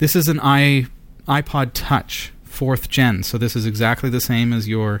 This is an iPod Touch 4th gen. So this is exactly the same as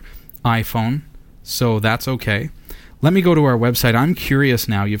your iPhone. So that's okay. Let me go to our website. I'm curious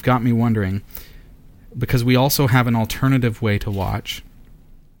now. You've got me wondering. Because we also have an alternative way to watch,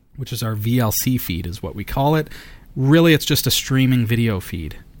 which is our VLC feed is what we call it. Really, it's just a streaming video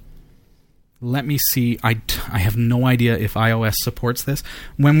feed. Let me see. I have no idea if iOS supports this.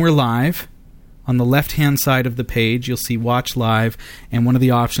 When we're live, on the left-hand side of the page, you'll see Watch Live, and one of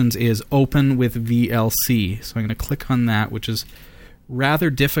the options is Open with VLC. So I'm going to click on that, which is rather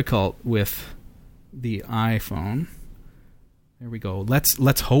difficult with the iPhone. There we go.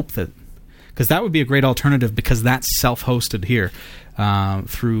 Let's hope that... Because that would be a great alternative, because that's self-hosted here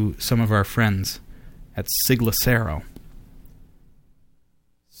through some of our friends at Siglacero.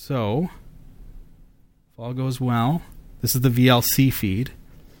 So... all goes well. This is the VLC feed.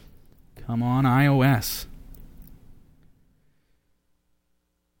 Come on, iOS.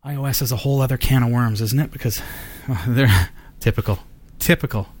 iOS is a whole other can of worms, isn't it? Because they're typical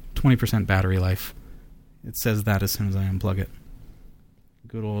 20% battery life. It says that as soon as I unplug it.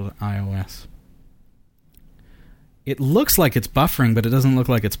 Good old iOS. It looks like it's buffering, but it doesn't look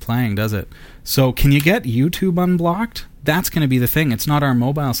like it's playing, does it? So can you get YouTube unblocked? That's going to be the thing. It's not our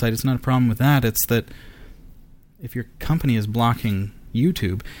mobile site. It's not a problem with that. It's that if your company is blocking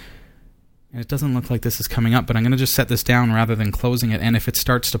YouTube, and it doesn't look like this is coming up, but I'm going to just set this down rather than closing it, and if it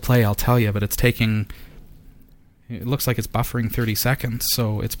starts to play, I'll tell you, but it looks like it's buffering 30 seconds,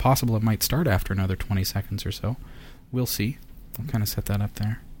 so it's possible it might start after another 20 seconds or so. We'll see. I'll kind of set that up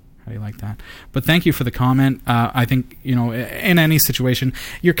there. How do you like that? But thank you for the comment. I think, in any situation,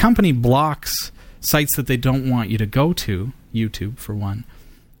 your company blocks sites that they don't want you to go to, YouTube for one.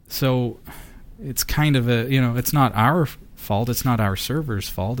 So it's kind of it's not our fault. It's not our server's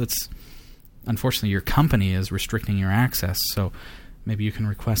fault. It's, unfortunately, your company is restricting your access. So maybe you can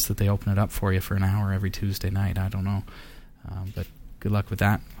request that they open it up for you for an hour every Tuesday night. I don't know. But good luck with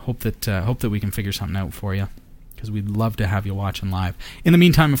that. Hope that we can figure something out for you, because we'd love to have you watching live. In the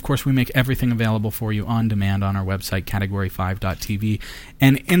meantime, of course, we make everything available for you on demand on our website, Category5.tv.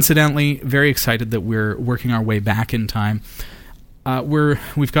 And incidentally, very excited that we're working our way back in time.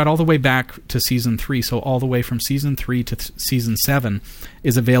 We've got all the way back to Season 3, so all the way from Season 3 to Season 7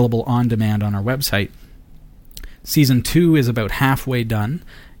 is available on demand on our website. Season 2 is about halfway done,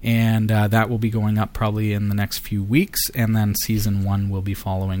 and that will be going up probably in the next few weeks, and then Season 1 will be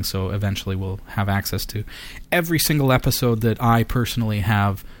following, so eventually we'll have access to every single episode that I personally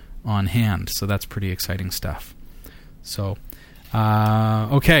have on hand, so that's pretty exciting stuff. So,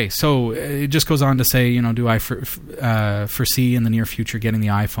 okay, so it just goes on to say, do I foresee in the near future getting the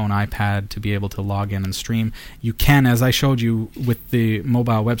iPhone, iPad to be able to log in and stream? You can, as I showed you with the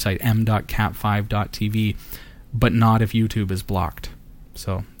mobile website, m.cat5.tv, but not if YouTube is blocked.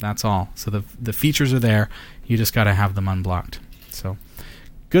 So that's all. So the features are there. You just got to have them unblocked. So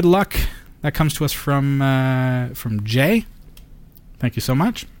good luck. That comes to us from Jay. Thank you so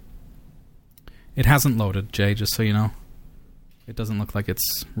much. It hasn't loaded, Jay, just so you know. It doesn't look like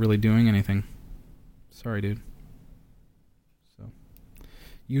it's really doing anything. Sorry, dude. So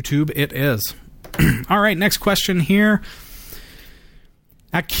YouTube it is. All right, next question here.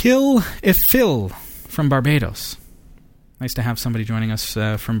 Akil Ifil from Barbados. Nice to have somebody joining us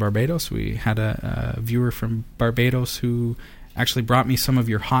from Barbados. We had a viewer from Barbados who actually brought me some of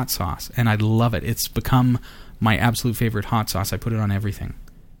your hot sauce, and I love it. It's become my absolute favorite hot sauce. I put it on everything.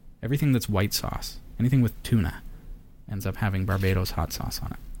 Everything that's white sauce. Anything with tuna ends up having Barbados hot sauce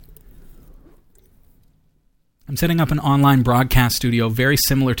on it. I'm setting up an online broadcast studio very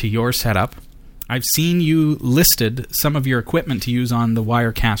similar to your setup. I've seen you listed some of your equipment to use on the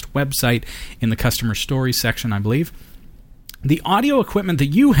Wirecast website in the customer stories section, I believe. The audio equipment that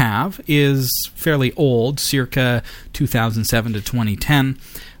you have is fairly old, circa 2007 to 2010.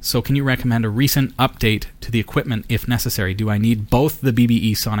 So can you recommend a recent update to the equipment if necessary? Do I need both the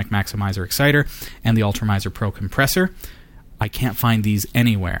BBE Sonic Maximizer Exciter and the Ultramizer Pro compressor? I can't find these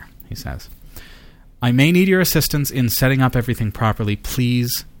anywhere, he says. I may need your assistance in setting up everything properly.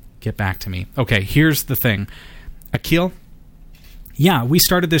 Please get back to me. Okay, here's the thing. Akil, yeah, we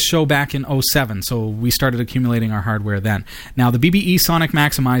started this show back in 2007, so we started accumulating our hardware then. Now, the BBE Sonic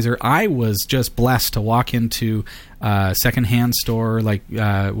Maximizer, I was just blessed to walk into a secondhand store, like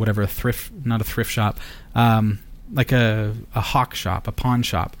whatever, not a thrift shop, like a hawk shop, a pawn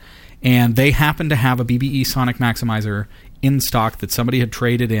shop. And they happened to have a BBE Sonic Maximizer in stock that somebody had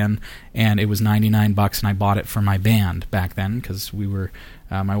traded in, and it was $99, and I bought it for my band back then, because we were,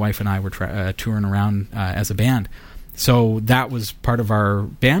 my wife and I were touring around as a band. So that was part of our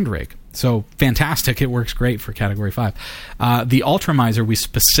band rig. So fantastic. It works great for Category 5. The Ultramizer we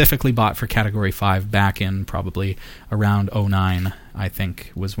specifically bought for Category 5 back in probably around 2009, I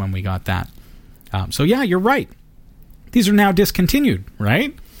think, was when we got that. So yeah, you're right. These are now discontinued,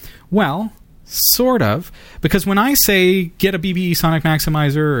 right? Well, sort of. Because when I say get a BBE Sonic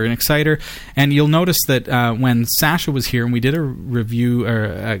Maximizer or an Exciter, and you'll notice that when Sasha was here and we did a review,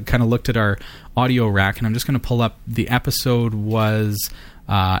 or kind of looked at our audio rack, and I'm just going to pull up, the episode was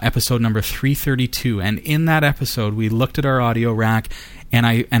episode number 332, and in that episode we looked at our audio rack, and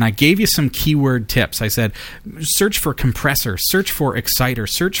I gave you some keyword tips. I said, search for compressor, search for exciter,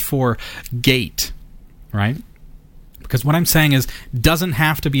 search for gate, right? Because what I'm saying is, doesn't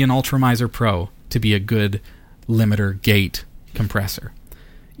have to be an Ultramizer Pro to be a good limiter gate compressor.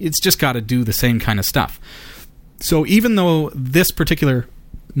 It's just got to do the same kind of stuff. So even though this particular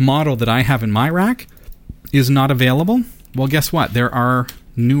model that I have in my rack is not available, well, guess what? There are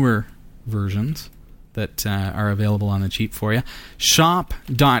newer versions that are available on the cheap for you.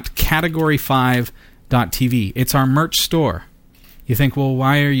 Shop.category5.tv. It's our merch store. You think, well,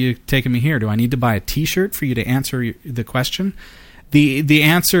 why are you taking me here? Do I need to buy a t-shirt for you to answer the question? The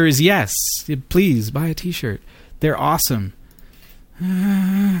answer is yes. Please, buy a t-shirt. They're awesome.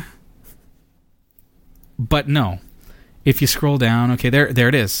 But no. If you scroll down, okay, there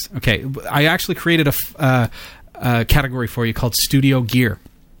it is. Okay, I actually created a category for you called Studio Gear.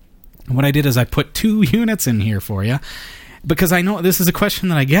 And what I did is I put 2 units in here for you, because I know this is a question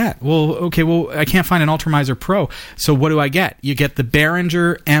that I get. Well, okay, I can't find an Ultramizer Pro, so what do I get? You get the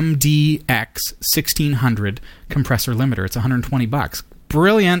Behringer MDX 1600 compressor limiter. It's $120.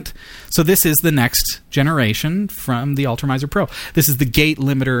 brilliant. So this is the next generation from the Ultramizer Pro. This is the gate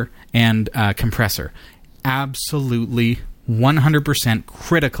limiter and compressor. Absolutely 100%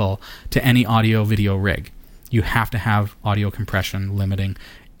 critical to any audio-video rig. You have to have audio compression limiting.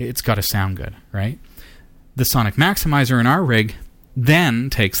 It's got to sound good, right? The Sonic Maximizer in our rig then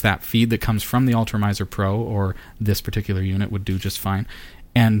takes that feed that comes from the Ultramizer Pro, or this particular unit would do just fine,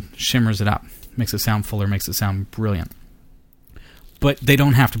 and shimmers it up. Makes it sound fuller, makes it sound brilliant. But they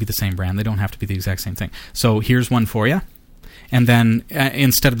don't have to be the same brand. They don't have to be the exact same thing. So here's one for you. And then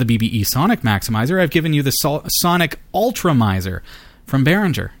instead of the BBE Sonic Maximizer, I've given you the Sonic Ultramizer from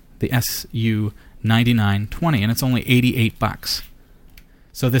Behringer, the SU9920, and it's only $88.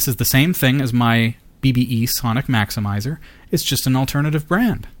 So this is the same thing as my BBE Sonic Maximizer. It's just an alternative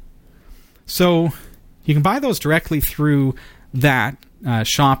brand. So you can buy those directly through that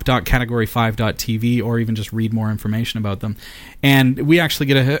shop.category5.tv, or even just read more information about them. And we actually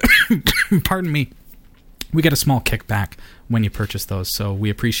get a pardon me, we get a small kickback when you purchase those, so we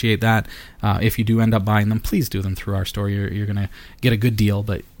appreciate that. If you do end up buying them, please do them through our store. You're going to get a good deal,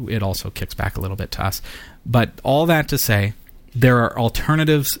 but it also kicks back a little bit to us. But all that to say, there are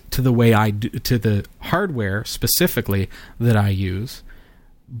alternatives to the way I do, to the hardware specifically that I use,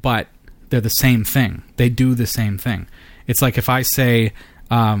 but they're the same thing. They do the same thing. It's like if I say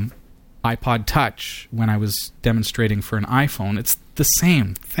iPod Touch when I was demonstrating for an iPhone, it's the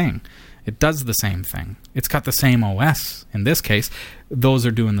same thing. It does the same thing. It's got the same OS. In this case, those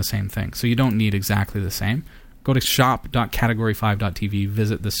are doing the same thing. So you don't need exactly the same. Go to shop.category5.tv,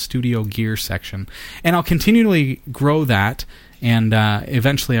 visit the Studio Gear section, and I'll continually grow that, and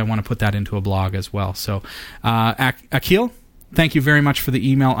eventually I want to put that into a blog as well. So, Akil, thank you very much for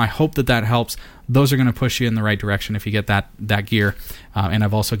the email. I hope that helps. Those are going to push you in the right direction if you get that gear. And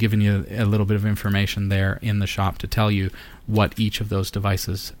I've also given you a little bit of information there in the shop to tell you what each of those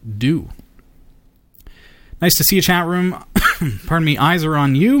devices do. Nice to see you, chat room. Pardon me, eyes are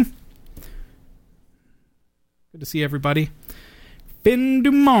on you. Good to see everybody. Fin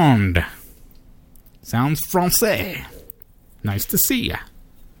du monde. Sounds français. Nice to see ya.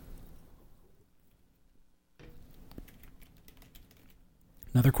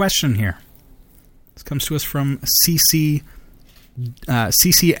 Another question here. This comes to us from CCSD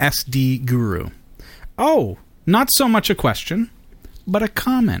Guru. Oh, not so much a question, but a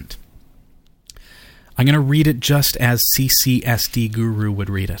comment. I'm going to read it just as CCSD Guru would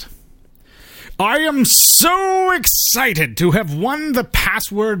read it. I am so excited to have won the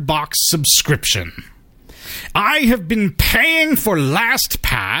Password Box subscription. I have been paying for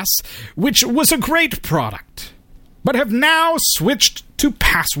LastPass, which was a great product, but have now switched to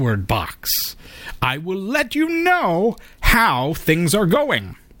Password Box. I will let you know how things are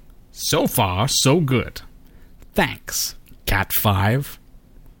going. So far, so good. Thanks, Cat5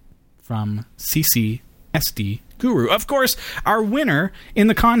 from CCSD Guru. Of course, our winner in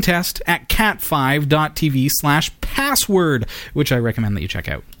the contest at cat5.tv/password, which I recommend that you check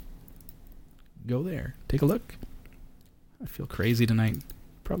out. Go there. Take a look. I feel crazy tonight.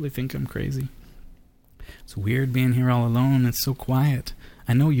 Probably think I'm crazy. It's weird being here all alone. It's so quiet.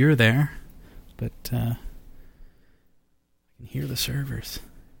 I know you're there, but I can hear the servers.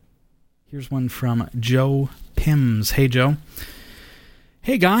 Here's one from Joe Pims. Hey, Joe.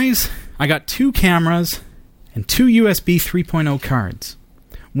 Hey, guys. I got 2 cameras and 2 USB 3.0 cards.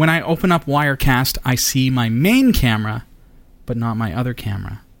 When I open up Wirecast, I see my main camera, but not my other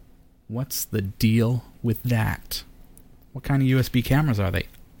camera. What's the deal with that? What kind of USB cameras are they?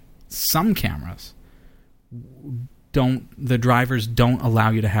 Some cameras the drivers don't allow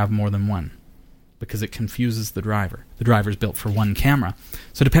you to have more than one because it confuses the driver. The driver's built for one camera.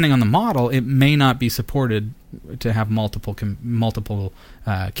 So depending on the model, it may not be supported to have multiple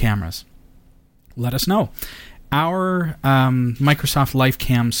cameras. Let us know. Our Microsoft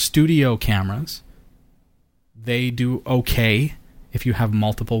LifeCam Studio cameras, they do okay if you have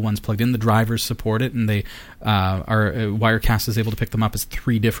multiple ones plugged in. The drivers support it, and they Wirecast is able to pick them up as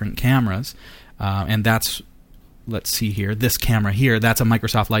 3 different cameras. And that's, let's see here, this camera here, that's a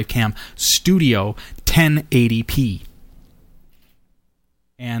Microsoft LifeCam Studio 1080p.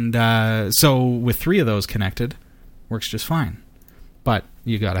 And so with 3 of those connected, works just fine. But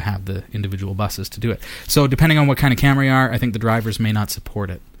you got to have the individual buses to do it. So depending on what kind of camera you are, I think the drivers may not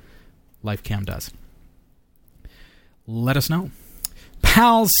support it. LifeCam does. Let us know.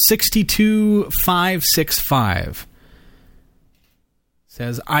 Pals62565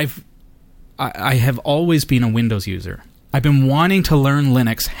 says, I have always been a Windows user. I've been wanting to learn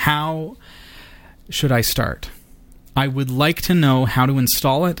Linux. How should I start? I would like to know how to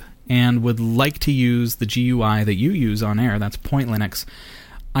install it and would like to use the GUI that you use on air, that's Point Linux.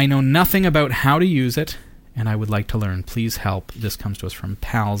 I know nothing about how to use it, and I would like to learn. Please help. This comes to us from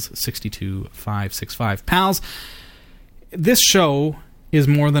Pals62565. Pals, this show is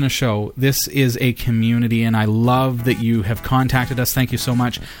more than a show. This is a community, and I love that you have contacted us. Thank you so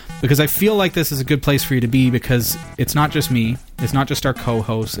much, because I feel like this is a good place for you to be, because it's not just me, it's not just our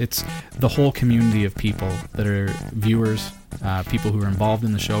co-hosts, it's the whole community of people that are viewers, people who are involved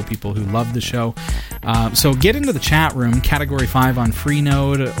in the show, people who love the show. So get into the chat room, Category 5 on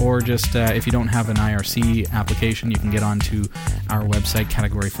Freenode, or just if you don't have an IRC application, you can get onto our website,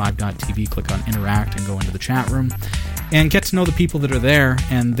 category5.tv, click on Interact, and go into the chat room, and get to know the people that are there,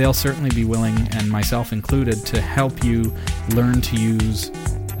 and they'll certainly be willing, and myself included, to help you learn to use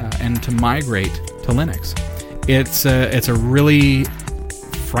and to migrate to Linux. It's a really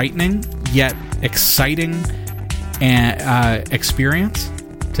frightening yet exciting experience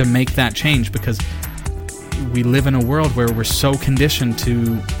to make that change, because we live in a world where we're so conditioned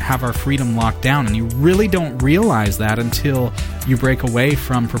to have our freedom locked down, and you really don't realize that until you break away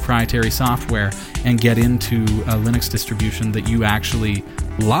from proprietary software and get into a Linux distribution that you actually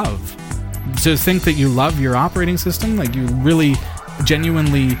love. To think that you love your operating system, like you really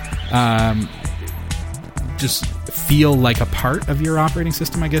genuinely just feel like a part of your operating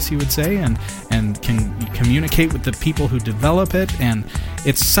system, I guess you would say, and can communicate with the people who develop it, and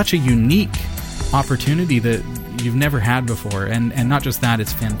it's such a unique opportunity that you've never had before, and not just that,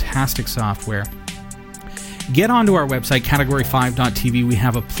 it's fantastic software. Get onto our website, category5.tv. We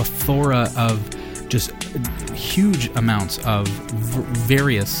have a plethora of just huge amounts of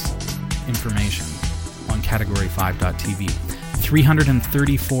various information on category5.tv.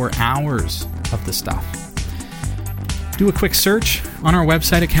 334 hours of the stuff. Do a quick search on our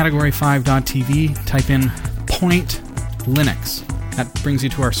website at category5.tv. Type in Point Linux. That brings you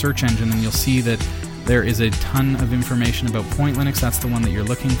to our search engine, and you'll see that there is a ton of information about Point Linux. That's the one that you're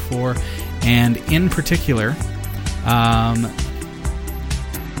looking for. And in particular,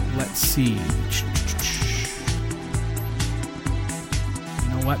 let's see. You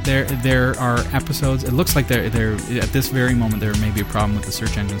know what? There are episodes. It looks like there at this very moment there may be a problem with the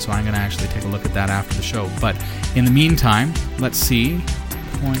search engine, so I'm going to actually take a look at that after the show. But in the meantime, let's see.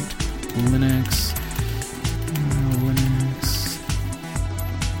 Point Linux.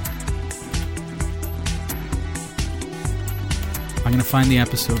 I'm going to find the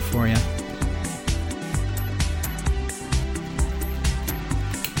episode for you.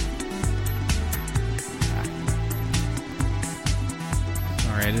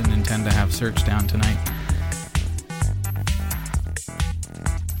 Sorry, I didn't intend to have search down tonight.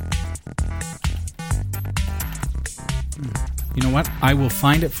 You know what? I will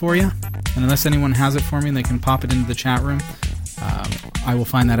find it for you. And unless anyone has it for me and they can pop it into the chat room, I will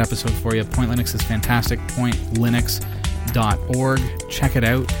find that episode for you. Point Linux is fantastic. PointLinux.org. Check it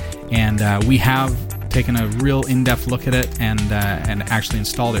out. And we have taken a real in-depth look at it and actually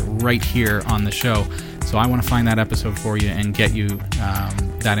installed it right here on the show. So I want to find that episode for you and get you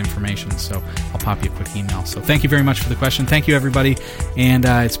that information. So I'll pop you a quick email. So thank you very much for the question. Thank you, everybody. And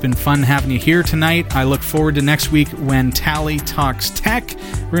it's been fun having you here tonight. I look forward to next week when Tally Talks Tech.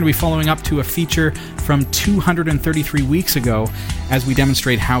 We're going to be following up to a feature from 233 weeks ago as we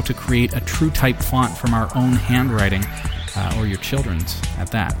demonstrate how to create a TrueType font from our own handwriting, or your children's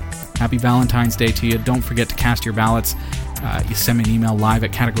at that. Happy Valentine's Day to you. Don't forget to cast your ballots. You send me an email live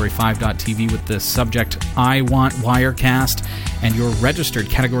at category5.tv with the subject I want Wirecast and your registered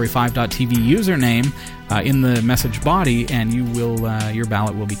category5.tv username in the message body, and your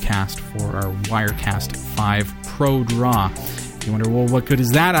ballot will be cast for our Wirecast 5 Pro draw. You wonder, well, what good is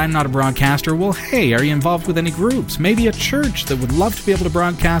that? I'm not a broadcaster. Well, hey, are you involved with any groups? Maybe a church that would love to be able to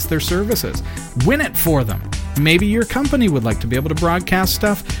broadcast their services. Win it for them. Maybe your company would like to be able to broadcast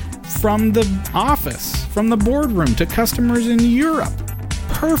stuff from the office, from the boardroom to customers in Europe.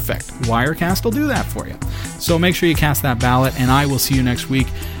 Perfect. Wirecast will do that for you. So make sure you cast that ballot, and I will see you next week.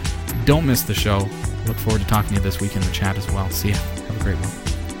 Don't miss the show. Look forward to talking to you this week in the chat as well. See ya. Have a great one.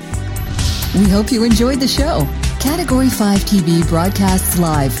 We hope you enjoyed the show. Category 5 TV broadcasts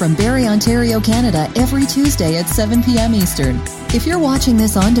live from Barrie, Ontario, Canada every Tuesday at 7 p.m. Eastern. If you're watching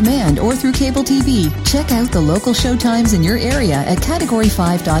this on demand or through cable TV, check out the local show times in your area at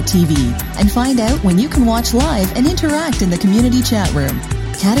category5.tv and find out when you can watch live and interact in the community chat room.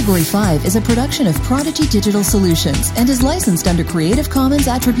 Category 5 is a production of Prodigy Digital Solutions and is licensed under Creative Commons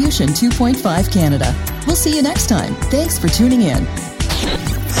Attribution 2.5 Canada. We'll see you next time. Thanks for tuning in.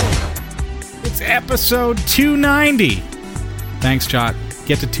 It's episode 290. Thanks, Jot.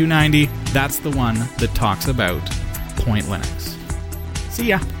 Get to 290. That's the one that talks about Point Linux. See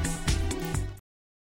ya.